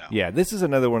person. No. Yeah, this is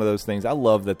another one of those things. I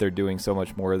love that they're doing so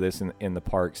much more of this in the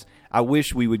parks. I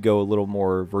wish we would go a little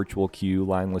more virtual queue,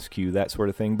 lineless queue, that sort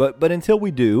of thing. But until we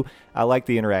do, I like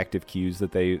the interactive queues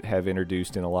that they have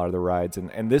introduced in a lot of the rides.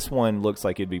 And this one looks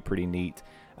like it'd be pretty neat.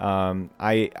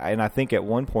 I think at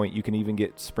one point you can even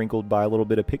get sprinkled by a little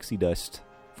bit of pixie dust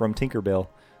from Tinkerbell.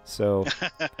 So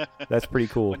that's pretty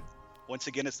cool. Once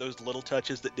again, it's those little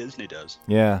touches that Disney does.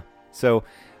 Yeah. So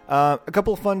a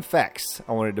couple of fun facts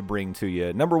I wanted to bring to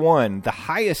you. Number one, the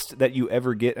highest that you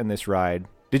ever get in this ride.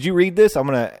 Did you read this?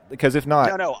 Because if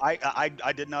not... No,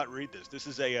 I did not read this. This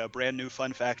is a brand new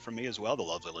fun fact for me as well, the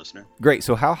lovely listener. Great.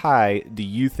 So how high do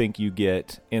you think you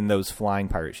get in those flying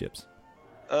pirate ships?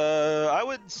 I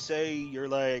would say you're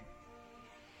like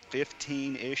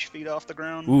 15-ish feet off the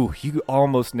ground. Ooh, you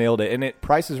almost nailed it. And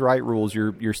Price is Right rules,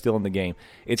 you're still in the game.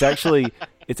 It's actually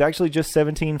just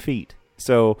 17 feet.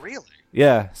 So really?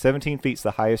 Yeah, 17 feet's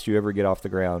the highest you ever get off the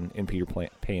ground in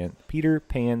Peter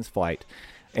Pan's flight.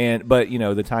 But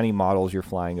the tiny models you're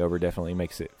flying over definitely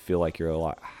makes it feel like you're a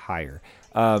lot higher.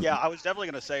 Yeah, I was definitely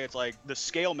going to say it's like the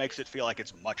scale makes it feel like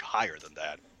it's much higher than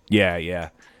that.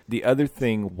 Yeah. The other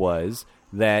thing was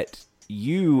that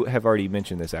you have already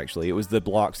mentioned this, actually. It was the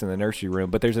blocks in the nursery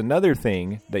room. But there's another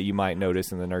thing that you might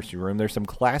notice in the nursery room. There's some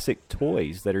classic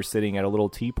toys that are sitting at a little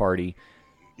tea party.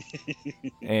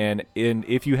 and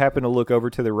if you happen to look over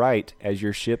to the right as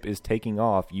your ship is taking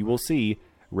off, you will see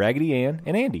Raggedy Ann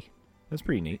and Andy. That's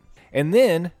pretty neat. And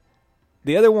then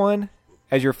the other one,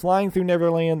 as you're flying through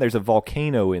Neverland, there's a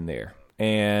volcano in there.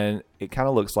 And it kind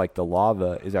of looks like the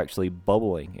lava is actually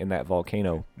bubbling in that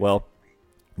volcano. Well,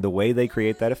 the way they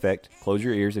create that effect, close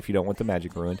your ears if you don't want the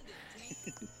magic ruined,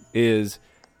 is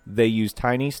they use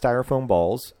tiny styrofoam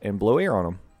balls and blow air on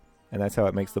them. And that's how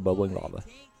it makes the bubbling lava.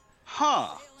 Huh.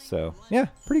 So, yeah,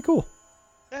 pretty cool.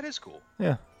 That is cool.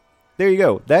 Yeah. There you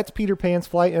go. That's Peter Pan's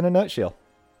flight in a nutshell.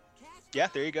 Yeah,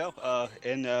 there you go.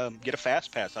 And get a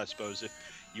fast pass, I suppose, if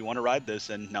you want to ride this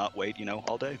and not wait,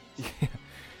 all day.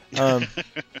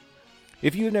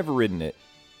 If you've never ridden it,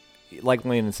 like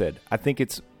Landon said, I think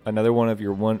it's another one of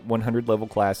your 100 level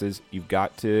classes. You've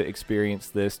got to experience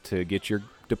this to get your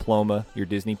diploma, your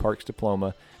Disney Parks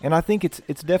diploma. And I think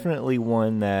it's definitely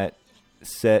one that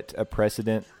set a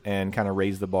precedent and kind of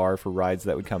raised the bar for rides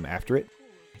that would come after it.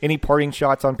 Any parting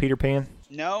shots on Peter Pan?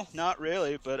 No, not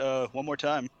really, but one more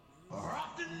time.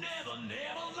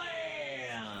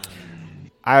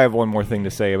 I have one more thing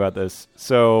to say about this.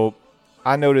 So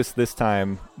I noticed this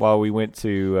time while we went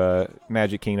to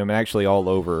Magic Kingdom, and actually all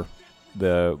over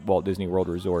the Walt Disney World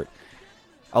Resort,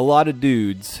 a lot of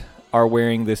dudes are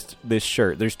wearing this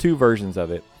shirt. There's two versions of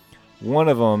it. One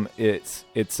of them, it's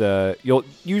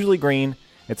usually green.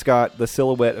 It's got the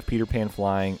silhouette of Peter Pan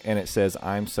flying, and it says,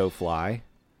 "I'm so fly."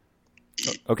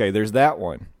 Okay, there's that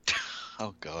one.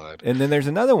 Oh, God. And then there's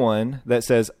another one that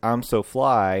says, "I'm so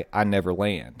fly, I never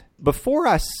land." Before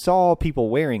I saw people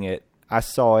wearing it, I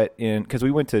saw it because we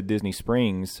went to Disney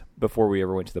Springs before we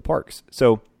ever went to the parks.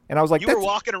 So, and I was like, you were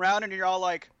walking around and you're all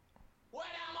like, what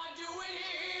am I doing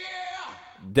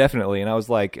here? Definitely. And I was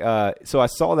like, so I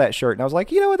saw that shirt and I was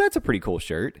like, you know what? That's a pretty cool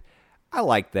shirt. I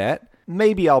like that.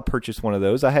 maybe I'll purchase one of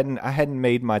those. I hadn't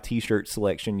made my T-shirt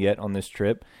selection yet on this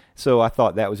trip, so I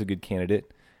thought that was a good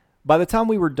candidate. By the time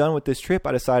we were done with this trip,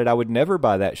 I decided I would never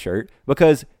buy that shirt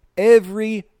because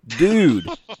every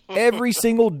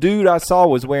single dude I saw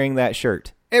was wearing that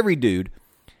shirt. Every dude.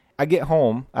 I get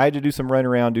home. I had to do some run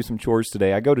around, do some chores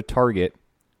today. I go to Target,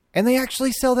 and they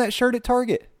actually sell that shirt at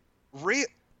Target.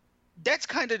 That's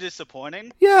kind of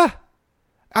disappointing. Yeah.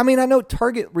 I mean, I know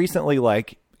Target recently,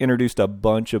 introduced a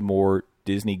bunch of more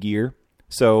Disney gear.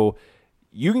 So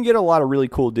you can get a lot of really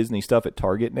cool Disney stuff at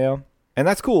Target now, and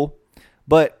that's cool.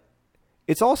 But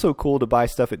it's also cool to buy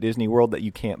stuff at Disney World that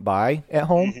you can't buy at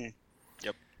home. Mm-hmm.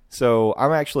 Yep. So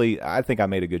I think I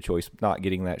made a good choice not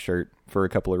getting that shirt for a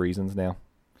couple of reasons now.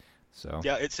 So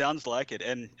yeah, it sounds like it,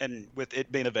 and with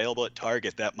it being available at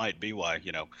Target, that might be why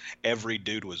every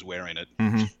dude was wearing it.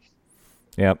 Mm-hmm.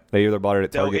 Yeah, they either bought it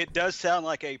at Target. So it does sound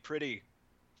like a pretty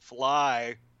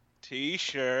fly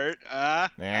T-shirt.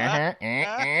 I'm gonna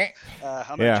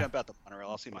jump out the monorail.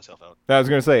 I'll see myself out. I was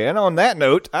gonna say, and on that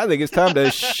note, I think it's time to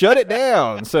shut it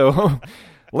down. So,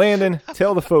 Landon,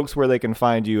 tell the folks where they can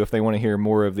find you if they want to hear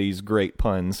more of these great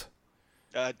puns.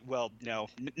 Well,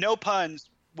 no puns.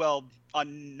 Well,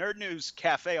 on Nerd News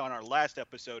Cafe on our last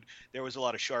episode, there was a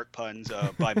lot of shark puns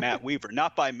by Matt Weaver,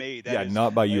 not by me.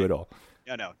 Not by you at all.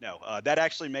 No. That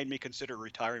actually made me consider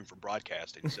retiring from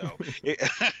broadcasting. So,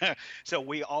 so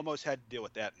we almost had to deal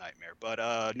with that nightmare. But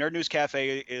Nerd News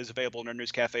Cafe is available at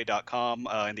nerdnewscafe.com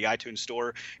in the iTunes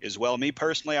store as well. Me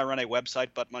personally, I run a website,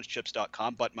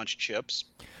 buttmunchchips.com, buttmunchchips.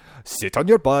 Sit on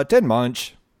your butt and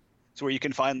munch. It's where you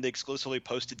can find the exclusively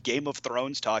posted Game of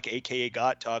Thrones talk, a.k.a.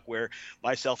 GOT Talk, where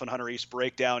myself and Hunter East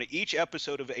break down each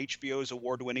episode of HBO's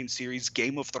award-winning series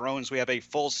Game of Thrones. We have a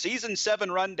full Season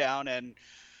 7 rundown, and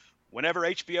whenever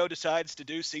HBO decides to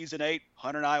do Season 8,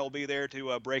 Hunter and I will be there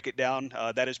to break it down.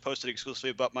 That is posted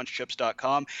exclusively at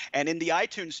buttmunchchips.com. And in the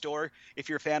iTunes store, if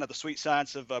you're a fan of the sweet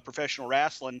science of professional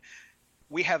wrestling,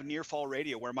 we have Near Fall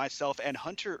Radio, where myself and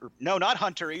not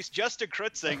Hunter East, Justin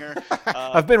Krutzinger.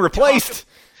 I've been replaced.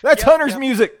 That's Hunter's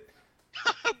music.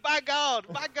 My God.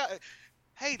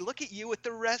 Hey, look at you with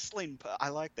the wrestling. I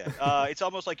like that. It's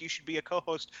almost like you should be a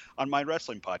co-host on my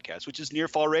wrestling podcast, which is Near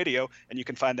Fall Radio, and you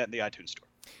can find that in the iTunes store.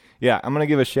 Yeah, I'm going to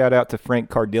give a shout out to Frank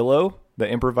Cardillo, the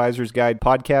Improviser's Guide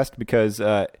podcast, because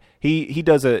he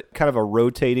does a kind of a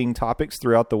rotating topics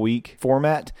throughout the week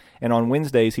format, and on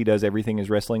Wednesdays he does Everything is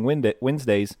Wrestling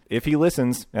Wednesdays. If he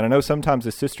listens, and I know sometimes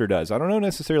his sister does. I don't know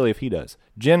necessarily if he does.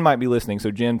 Jen might be listening,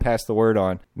 so Jen, pass the word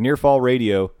on. Near Fall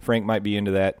Radio, Frank might be into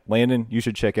that. Landon, you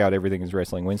should check out Everything is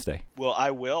Wrestling Wednesday. Well,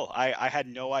 I will. I had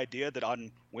no idea that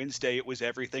on Wednesday it was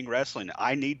Everything Wrestling.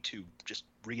 I need to just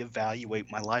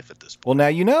reevaluate my life at this point. Well, now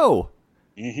you know.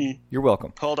 Mm-hmm. You're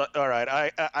welcome. Hold on. All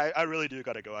right. I really do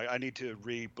got to go. I need to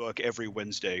rebook every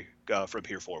Wednesday from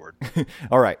here forward.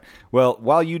 All right. Well,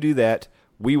 while you do that,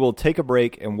 we will take a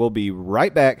break, and we'll be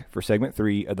right back for segment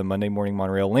 3 of the Monday Morning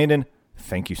Monorail. Landon,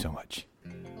 thank you so much.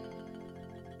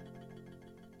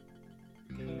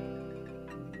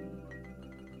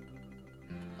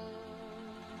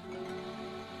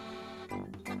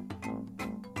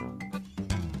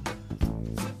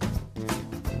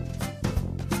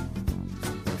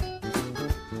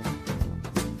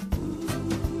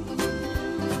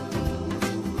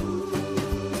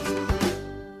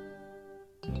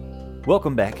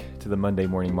 Welcome back to the Monday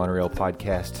Morning Monorail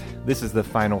Podcast. This is the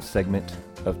final segment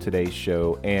of today's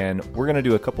show, and we're going to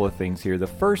do a couple of things here. The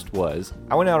first was,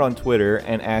 I went out on Twitter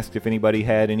and asked if anybody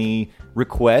had any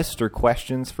requests or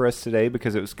questions for us today,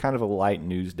 because it was kind of a light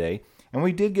news day. And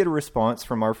we did get a response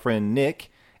from our friend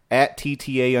Nick at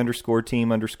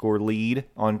TTA_team_lead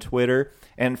on Twitter.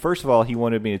 And first of all, he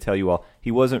wanted me to tell you all,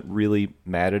 he wasn't really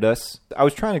mad at us. I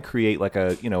was trying to create like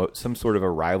some sort of a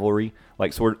rivalry,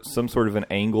 like some sort of an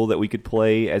angle that we could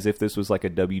play as if this was like a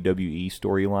WWE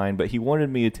storyline. But he wanted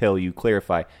me to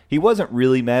clarify, he wasn't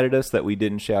really mad at us that we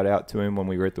didn't shout out to him when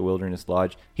we were at the Wilderness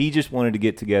Lodge. He just wanted to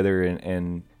get together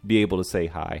and be able to say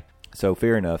hi. So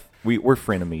fair enough. We're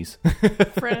frenemies.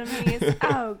 Frenemies.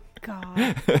 Oh,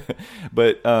 God.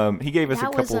 But he gave us a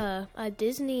couple. That was a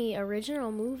Disney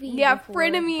original movie. Yeah, before.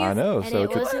 frenemies. I know. And so it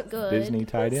wasn't good. Disney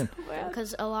tied in.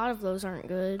 Because a lot of those aren't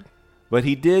good. But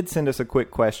he did send us a quick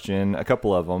question, a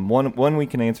couple of them. One we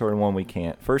can answer and one we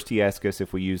can't. First, he asked us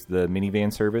if we used the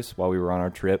minivan service while we were on our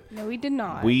trip. No, we did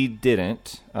not. We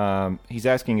didn't. He's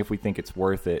asking if we think it's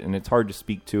worth it, and it's hard to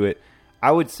speak to it. I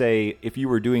would say if you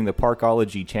were doing the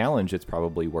Parkology Challenge, it's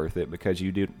probably worth it because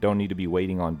you don't need to be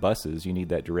waiting on buses. You need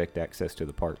that direct access to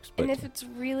the parks. But, and if it's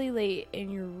really late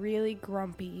and you're really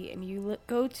grumpy and you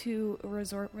go to a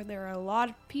resort where there are a lot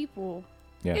of people,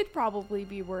 it'd probably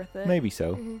be worth it. Maybe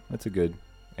so. Mm-hmm. That's a good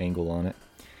angle on it.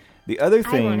 The other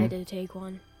I thing wanted to take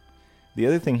one. The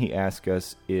other thing he asked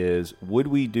us is, would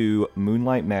we do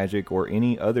Moonlight Magic or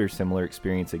any other similar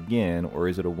experience again, or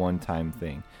is it a one-time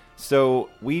thing? So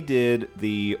we did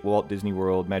the Walt Disney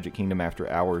World Magic Kingdom After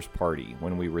Hours party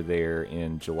when we were there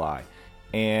in July.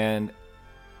 And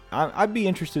I'd be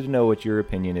interested to know what your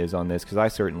opinion is on this, because I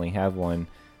certainly have one.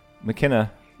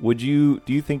 McKenna, do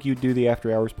you think you'd do the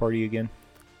After Hours party again?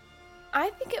 I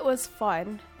think it was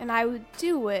fun, and I would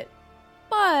do it,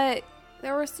 but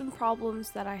there were some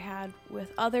problems that I had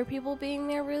with other people being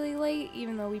there really late,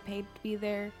 even though we paid to be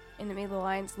there, and it made the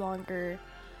lines longer.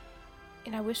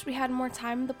 And I wish we had more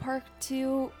time in the park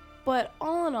too, but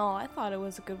all in all, I thought it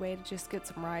was a good way to just get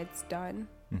some rides done.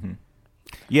 Mm-hmm.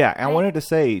 Yeah, I wanted to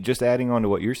say, just adding on to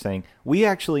what you're saying, we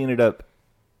actually ended up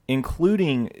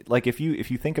including, like, if you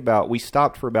think about, we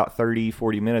stopped for about 30,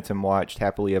 40 minutes and watched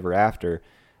Happily Ever After.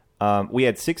 We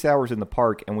had 6 hours in the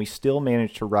park, and we still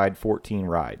managed to ride 14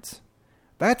 rides.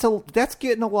 That's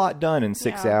getting a lot done in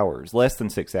 6 hours. Less than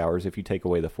 6 hours if you take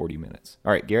away the 40 minutes.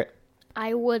 All right, Garrett?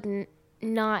 I wouldn't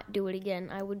not do it again.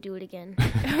 I would do it again.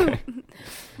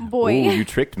 Boy. Ooh, you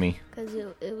tricked me. Because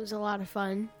it was a lot of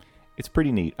fun. It's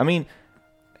pretty neat. I mean,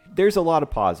 there's a lot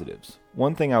of positives.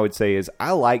 One thing I would say is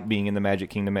I like being in the Magic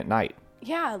Kingdom at night.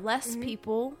 Yeah, less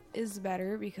people is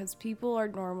better because people are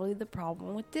normally the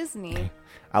problem with Disney.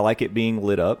 I like it being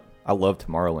lit up. I love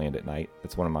Tomorrowland at night.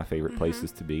 That's one of my favorite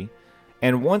places to be.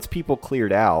 And once people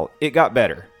cleared out, it got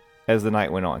better as the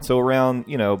night went on. So around,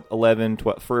 11,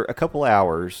 12, for a couple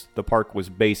hours, the park was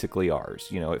basically ours.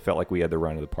 It felt like we had the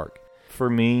run of the park. For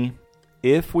me,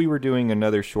 if we were doing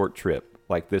another short trip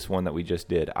like this one that we just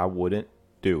did, I wouldn't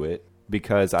do it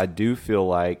because I do feel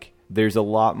like there's a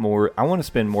lot more. I want to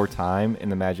spend more time in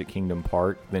the Magic Kingdom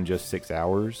park than just 6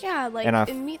 hours. Yeah,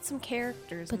 and meet some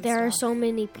characters. But there are so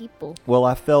many people. Well,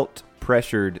 I felt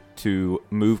pressured to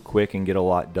move quick and get a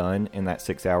lot done in that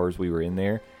 6 hours we were in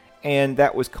there. And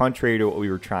that was contrary to what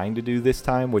we were trying to do this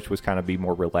time, which was kind of be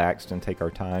more relaxed and take our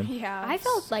time. Yeah. I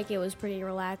felt like it was pretty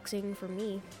relaxing for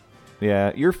me.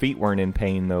 Yeah, your feet weren't in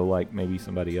pain, though, like maybe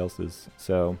somebody else's.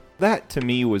 So that, to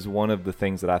me, was one of the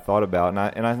things that I thought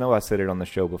about. And I know I said it on the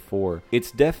show before.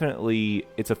 It's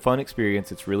a fun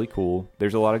experience. It's really cool.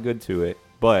 There's a lot of good to it.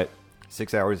 But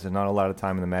 6 hours is not a lot of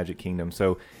time in the Magic Kingdom.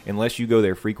 So unless you go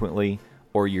there frequently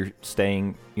or you're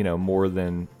staying, more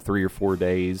than 3 or 4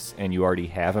 days and you already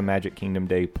have a Magic Kingdom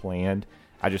day planned,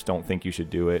 I just don't think you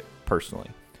should do it personally.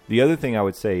 The other thing I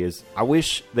would say is I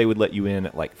wish they would let you in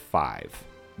at like 5.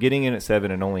 Getting in at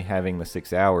 7 and only having the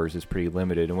 6 hours is pretty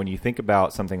limited. And when you think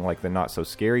about something like the Not So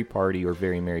Scary Party or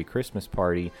Very Merry Christmas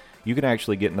Party, you can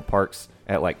actually get in the parks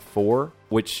at like 4,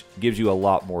 which gives you a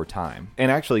lot more time. And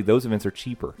actually, those events are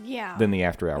cheaper than the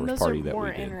After Hours Party that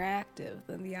we did. Those are more interactive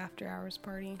than the After Hours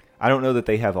Party. I don't know that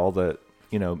they have all the,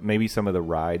 maybe some of the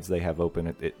rides they have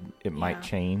open, it might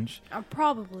change.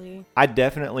 Probably. I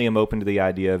definitely am open to the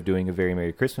idea of doing a Very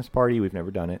Merry Christmas Party. We've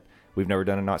never done it. We've never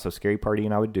done a Not So Scary Party,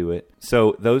 and I would do it.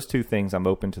 So those two things, I'm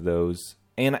open to those.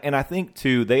 And I think,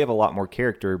 too, they have a lot more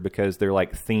character because they're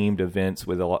like themed events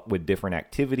with different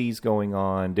activities going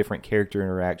on, different character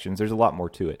interactions. There's a lot more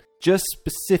to it. Just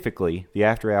specifically, the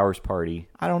After Hours Party,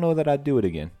 I don't know that I'd do it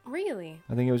again. Really?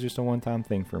 I think it was just a one-time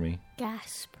thing for me.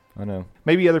 Gasp. I know.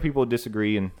 Maybe other people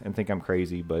disagree and think I'm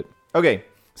crazy, but... Okay,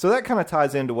 so that kind of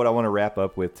ties into what I want to wrap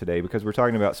up with today because we're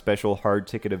talking about special hard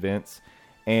ticket events.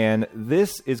 And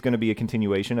this is going to be a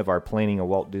continuation of our Planning a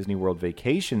Walt Disney World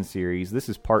Vacation series. This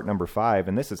is part number 5,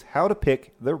 and this is how to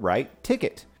pick the right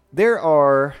ticket. There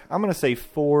are, I'm going to say,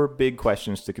 4 big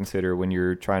questions to consider when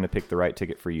you're trying to pick the right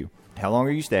ticket for you. How long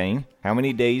are you staying? How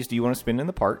many days do you want to spend in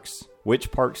the parks?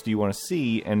 Which parks do you want to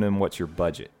see? And then what's your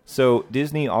budget? So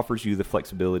Disney offers you the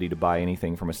flexibility to buy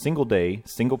anything from a single-day,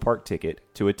 single-park ticket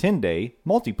to a 10-day,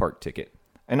 multi-park ticket,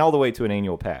 and all the way to an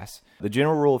annual pass. The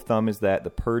general rule of thumb is that the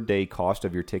per-day cost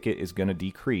of your ticket is going to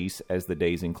decrease as the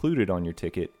days included on your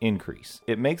ticket increase.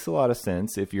 It makes a lot of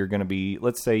sense if you're going to be,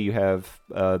 let's say you have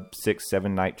a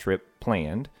 6-7 night trip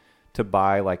planned, to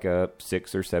buy like a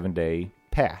 6 or 7 day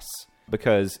pass.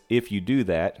 Because if you do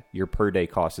that, your per-day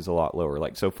cost is a lot lower.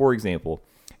 Like, so for example,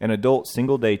 an adult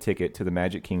single-day ticket to the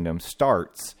Magic Kingdom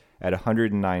starts at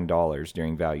 $109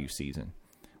 during value season,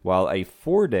 while a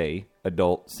 4-day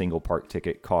adult single park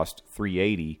ticket costs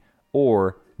 $380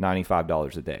 or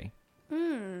 $95 a day.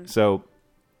 So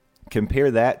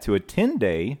compare that to a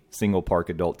 10-day single park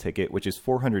adult ticket, which is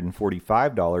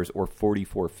 $445 or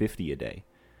 $44.50 a day.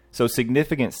 So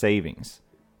significant savings,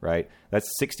 right? That's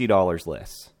 $60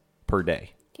 less per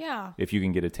day. Yeah. If you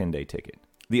can get a 10-day ticket.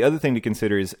 The other thing to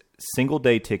consider is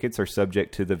single-day tickets are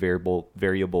subject to the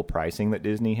variable pricing that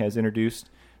Disney has introduced.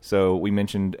 So we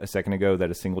mentioned a second ago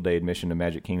that a single day admission to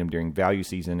Magic Kingdom during value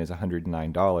season is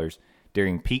 $109.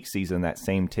 During peak season, that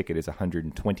same ticket is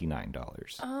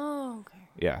 $129. Oh, okay.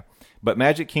 Yeah. But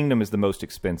Magic Kingdom is the most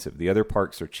expensive. The other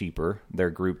parks are cheaper. They're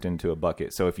grouped into a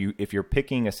bucket. So if you're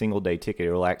picking a single day ticket,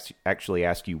 it will actually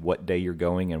ask you what day you're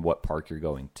going and what park you're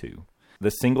going to.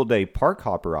 The single day park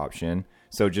hopper option,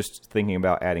 so just thinking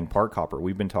about adding park hopper,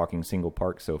 we've been talking single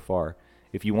park so far.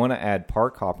 If you want to add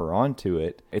park hopper onto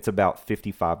it, it's about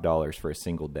 $55 for a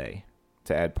single day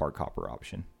to add park hopper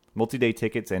option. Multi-day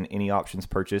tickets and any options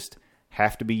purchased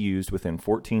have to be used within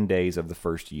 14 days of the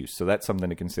first use. So that's something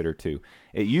to consider too.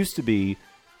 It used to be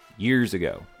years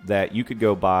ago that you could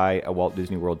go buy a Walt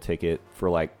Disney World ticket for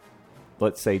like,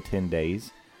 let's say 10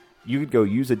 days. You could go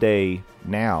use a day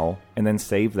now and then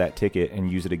save that ticket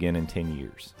and use it again in 10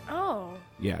 years. Oh.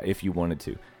 Yeah, if you wanted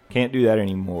to. Can't do that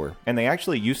anymore. And they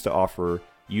actually used to offer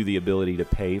you the ability to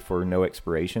pay for no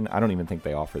expiration. I don't even think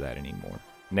they offer that anymore.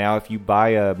 Now, if you buy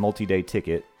a multi-day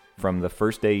ticket, from the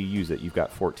first day you use it, you've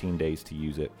got 14 days to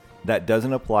use it. That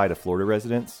doesn't apply to Florida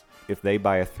residents. If they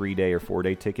buy a 3-day or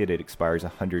 4-day ticket, it expires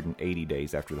 180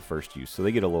 days after the first use. So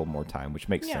they get a little more time, which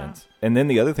makes sense. And then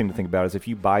the other thing to think about is if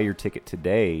you buy your ticket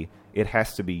today, it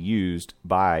has to be used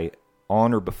by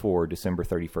on or before December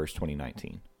 31st,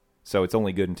 2019. So it's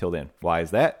only good until then. Why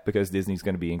is that? Because Disney's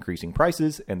going to be increasing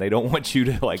prices and they don't want you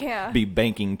to be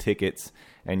banking tickets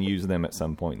and use them at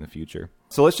some point in the future.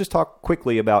 So let's just talk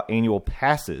quickly about annual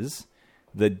passes.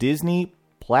 The Disney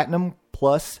Platinum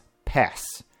Plus Pass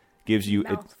gives you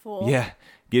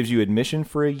gives you admission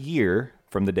for a year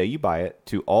from the day you buy it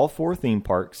to all 4 theme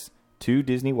parks, 2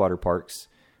 Disney water parks,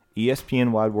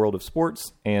 ESPN Wide World of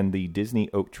Sports, and the Disney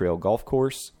Oak Trail Golf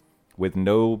Course with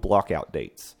no blockout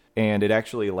dates. And it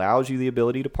actually allows you the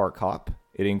ability to park hop.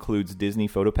 It includes Disney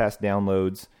PhotoPass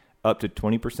downloads, up to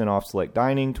 20% off select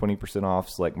dining, 20% off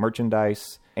select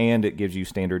merchandise, and it gives you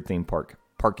standard theme park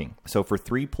parking. So for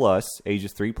 3+,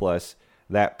 ages 3+,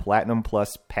 that Platinum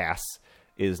Plus Pass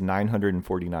is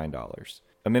 $949.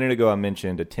 A minute ago I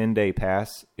mentioned a 10-day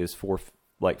pass is $450.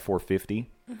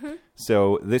 Mm-hmm.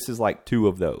 So this is like 2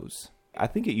 of those. I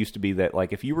think it used to be that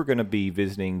like if you were going to be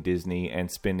visiting Disney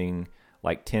and spending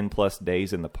like 10 plus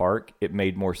days in the park, it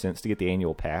made more sense to get the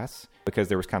annual pass because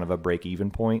there was kind of a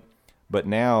break-even point. But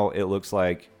now it looks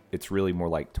like it's really more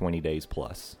like 20 days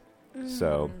plus.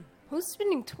 So who's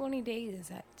spending 20 days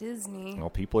at Disney?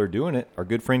 Well, people are doing it. Our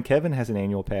good friend Kevin has an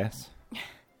annual pass.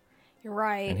 You're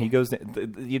right. And he goes,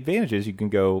 the advantage is you can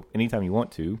go anytime you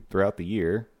want to throughout the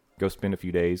year, go spend a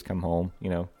few days, come home,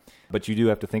 But you do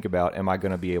have to think about, am I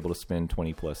going to be able to spend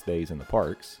 20 plus days in the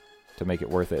parks to make it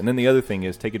worth it? And then the other thing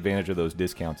is take advantage of those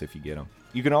discounts if you get them.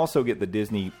 You can also get the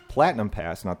Disney Platinum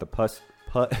Pass, not the Pus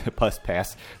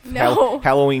Pass. No.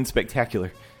 Halloween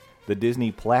Spectacular. The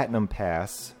Disney Platinum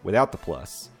Pass without the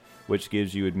plus, which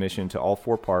gives you admission to all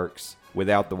 4 parks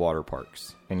without the water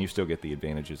parks, and you still get the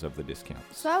advantages of the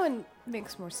discounts. So that one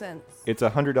makes more sense. It's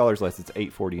 $100 less. It's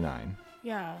 $849.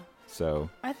 Yeah. So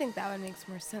I think that one makes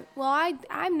more sense. Well,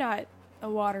 I'm not a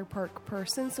water park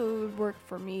person, so it would work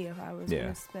for me if I was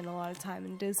going to spend a lot of time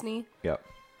in Disney. Yep.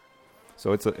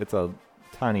 So it's a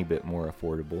tiny bit more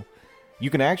affordable. You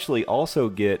can actually also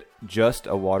get just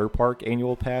a water park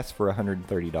annual pass for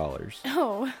 $130.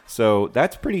 Oh. So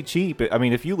that's pretty cheap. I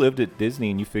mean, if you lived at Disney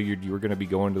and you figured you were going to be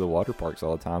going to the water parks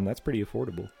all the time, that's pretty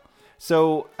affordable.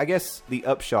 So I guess the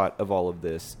upshot of all of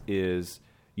this is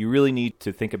you really need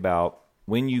to think about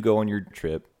when you go on your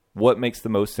trip, what makes the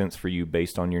most sense for you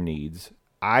based on your needs.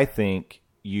 I think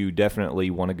you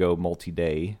definitely want to go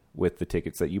multi-day with the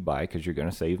tickets that you buy because you're going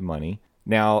to save money.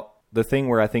 Now, the thing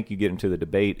where I think you get into the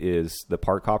debate is the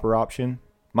park hopper option.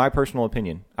 My personal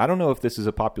opinion, I don't know if this is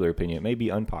a popular opinion. It may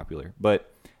be unpopular. But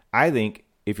I think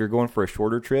if you're going for a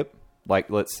shorter trip, like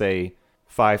let's say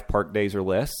 5 park days or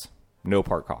less, no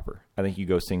park hopper. I think you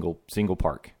go single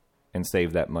park and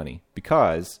save that money.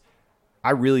 Because I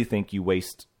really think you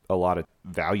waste a lot of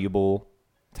valuable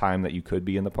time that you could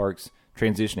be in the parks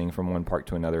transitioning from one park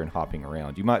to another and hopping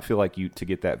around. You might feel like to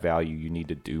get that value, you need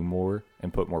to do more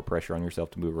and put more pressure on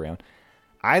yourself to move around.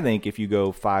 I think if you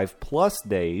go 5+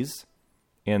 days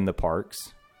in the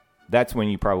parks, that's when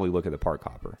you probably look at the park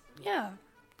hopper. Yeah,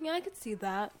 I could see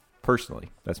that. Personally,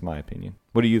 that's my opinion.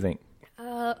 What do you think?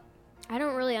 I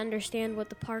don't really understand what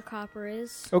the park hopper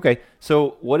is. Okay,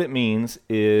 so what it means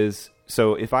is,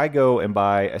 so if I go and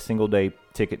buy a single day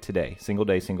ticket today, single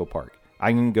day, single park,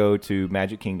 I can go to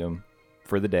Magic Kingdom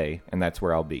for the day, and that's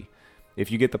where I'll be.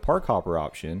 If you get the park hopper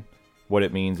option, what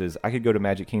it means is I could go to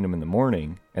Magic Kingdom in the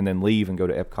morning and then leave and go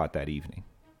to Epcot that evening,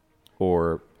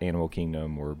 or Animal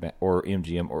Kingdom, or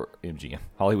MGM,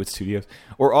 Hollywood Studios,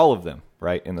 or all of them,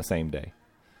 right, in the same day.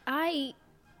 I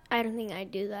I don't think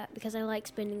I'd do that because I like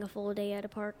spending a full day at a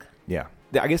park. Yeah.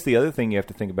 I guess the other thing you have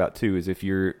to think about, too, is if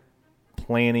you're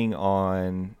planning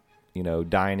on,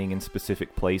 dining in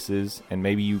specific places, and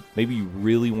maybe you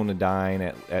really want to dine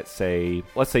at say,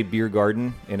 let's say Beer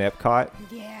Garden in Epcot.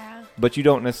 Yeah. But you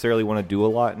don't necessarily want to do a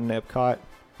lot in Epcot.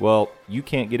 Well, you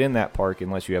can't get in that park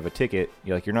unless you have a ticket.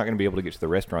 You're not going to be able to get to the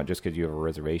restaurant just because you have a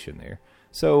reservation there.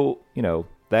 So,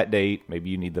 that date, maybe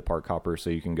you need the park hopper so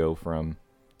you can go from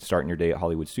starting your day at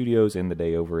Hollywood Studios, end the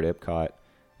day over at Epcot,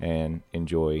 and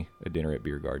enjoy a dinner at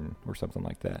Beer Garden or something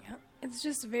like that. Yeah. It's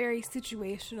just very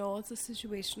situational. It's a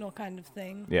situational kind of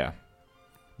thing. Yeah.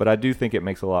 But I do think it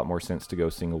makes a lot more sense to go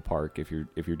single park if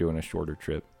you're doing a shorter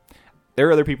trip. There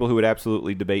are other people who would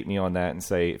absolutely debate me on that and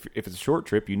say, if it's a short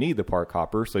trip, you need the park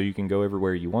hopper so you can go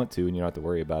everywhere you want to and you don't have to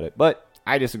worry about it. But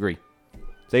I disagree.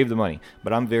 Save the money.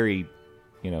 But I'm very,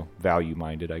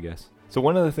 value-minded, I guess. So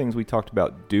one of the things we talked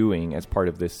about doing as part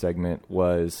of this segment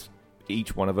was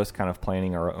each one of us kind of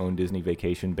planning our own Disney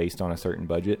vacation based on a certain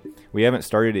budget. We haven't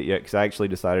started it yet because I actually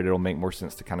decided it'll make more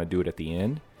sense to kind of do it at the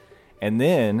end. And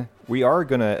then we are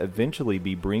going to eventually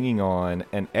be bringing on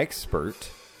an expert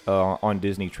on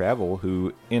Disney travel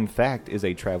who, in fact, is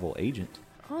a travel agent.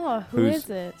 Oh, who is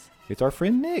it? It's our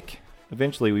friend Nick.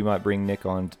 Eventually, we might bring Nick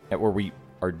on, or we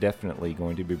are definitely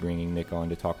going to be bringing Nick on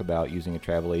to talk about using a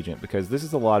travel agent because this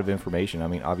is a lot of information. I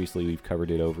mean, obviously, we've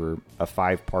covered it over a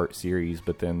 5-part series,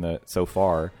 but then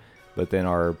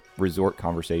our resort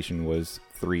conversation was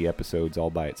 3 episodes all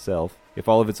by itself. If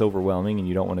all of it's overwhelming and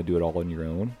you don't want to do it all on your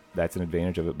own, that's an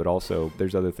advantage of it. But also,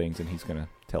 there's other things, and he's going to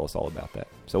tell us all about that.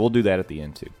 So we'll do that at the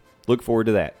end, too. Look forward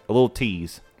to that. A little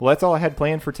tease. Well, that's all I had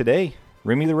planned for today.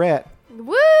 Remy the Rat.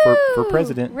 Woo! For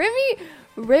president.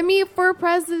 Remy for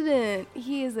president.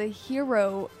 He is a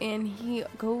hero, and he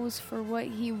goes for what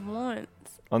he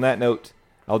wants. On that note,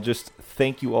 I'll just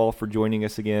thank you all for joining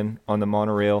us again on the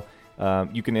monorail.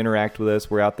 You can interact with us.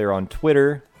 We're out there on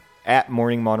Twitter,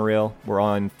 @Morning Monorail. We're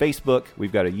on Facebook.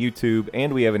 We've got a YouTube,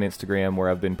 and we have an Instagram where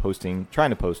I've been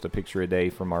trying to post a picture a day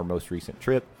from our most recent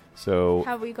trip. So,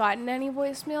 have we gotten any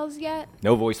voicemails yet?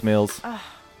 No voicemails.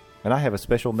 And I have a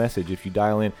special message if you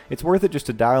dial in. It's worth it just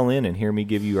to dial in and hear me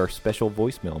give you our special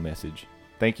voicemail message.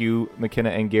 Thank you, McKenna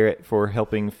and Garrett, for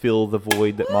helping fill the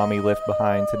void that Mommy left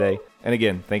behind today. And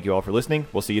again, thank you all for listening.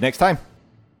 We'll see you next time.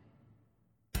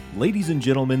 Ladies and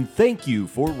gentlemen, thank you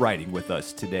for riding with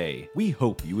us today. We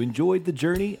hope you enjoyed the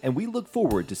journey, and we look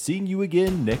forward to seeing you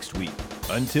again next week.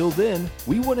 Until then,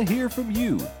 we want to hear from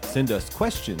you. Send us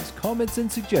questions, comments,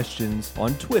 and suggestions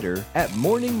on Twitter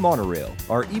 @MorningMonorail.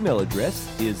 Our email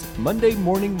address is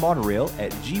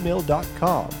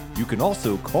mondaymorningmonorail@gmail.com. You can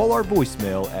also call our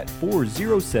voicemail at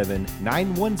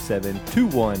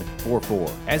 407-917-2144.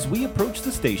 As we approach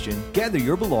the station, gather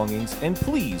your belongings and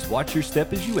please watch your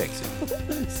step as you exit.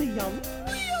 See y'all.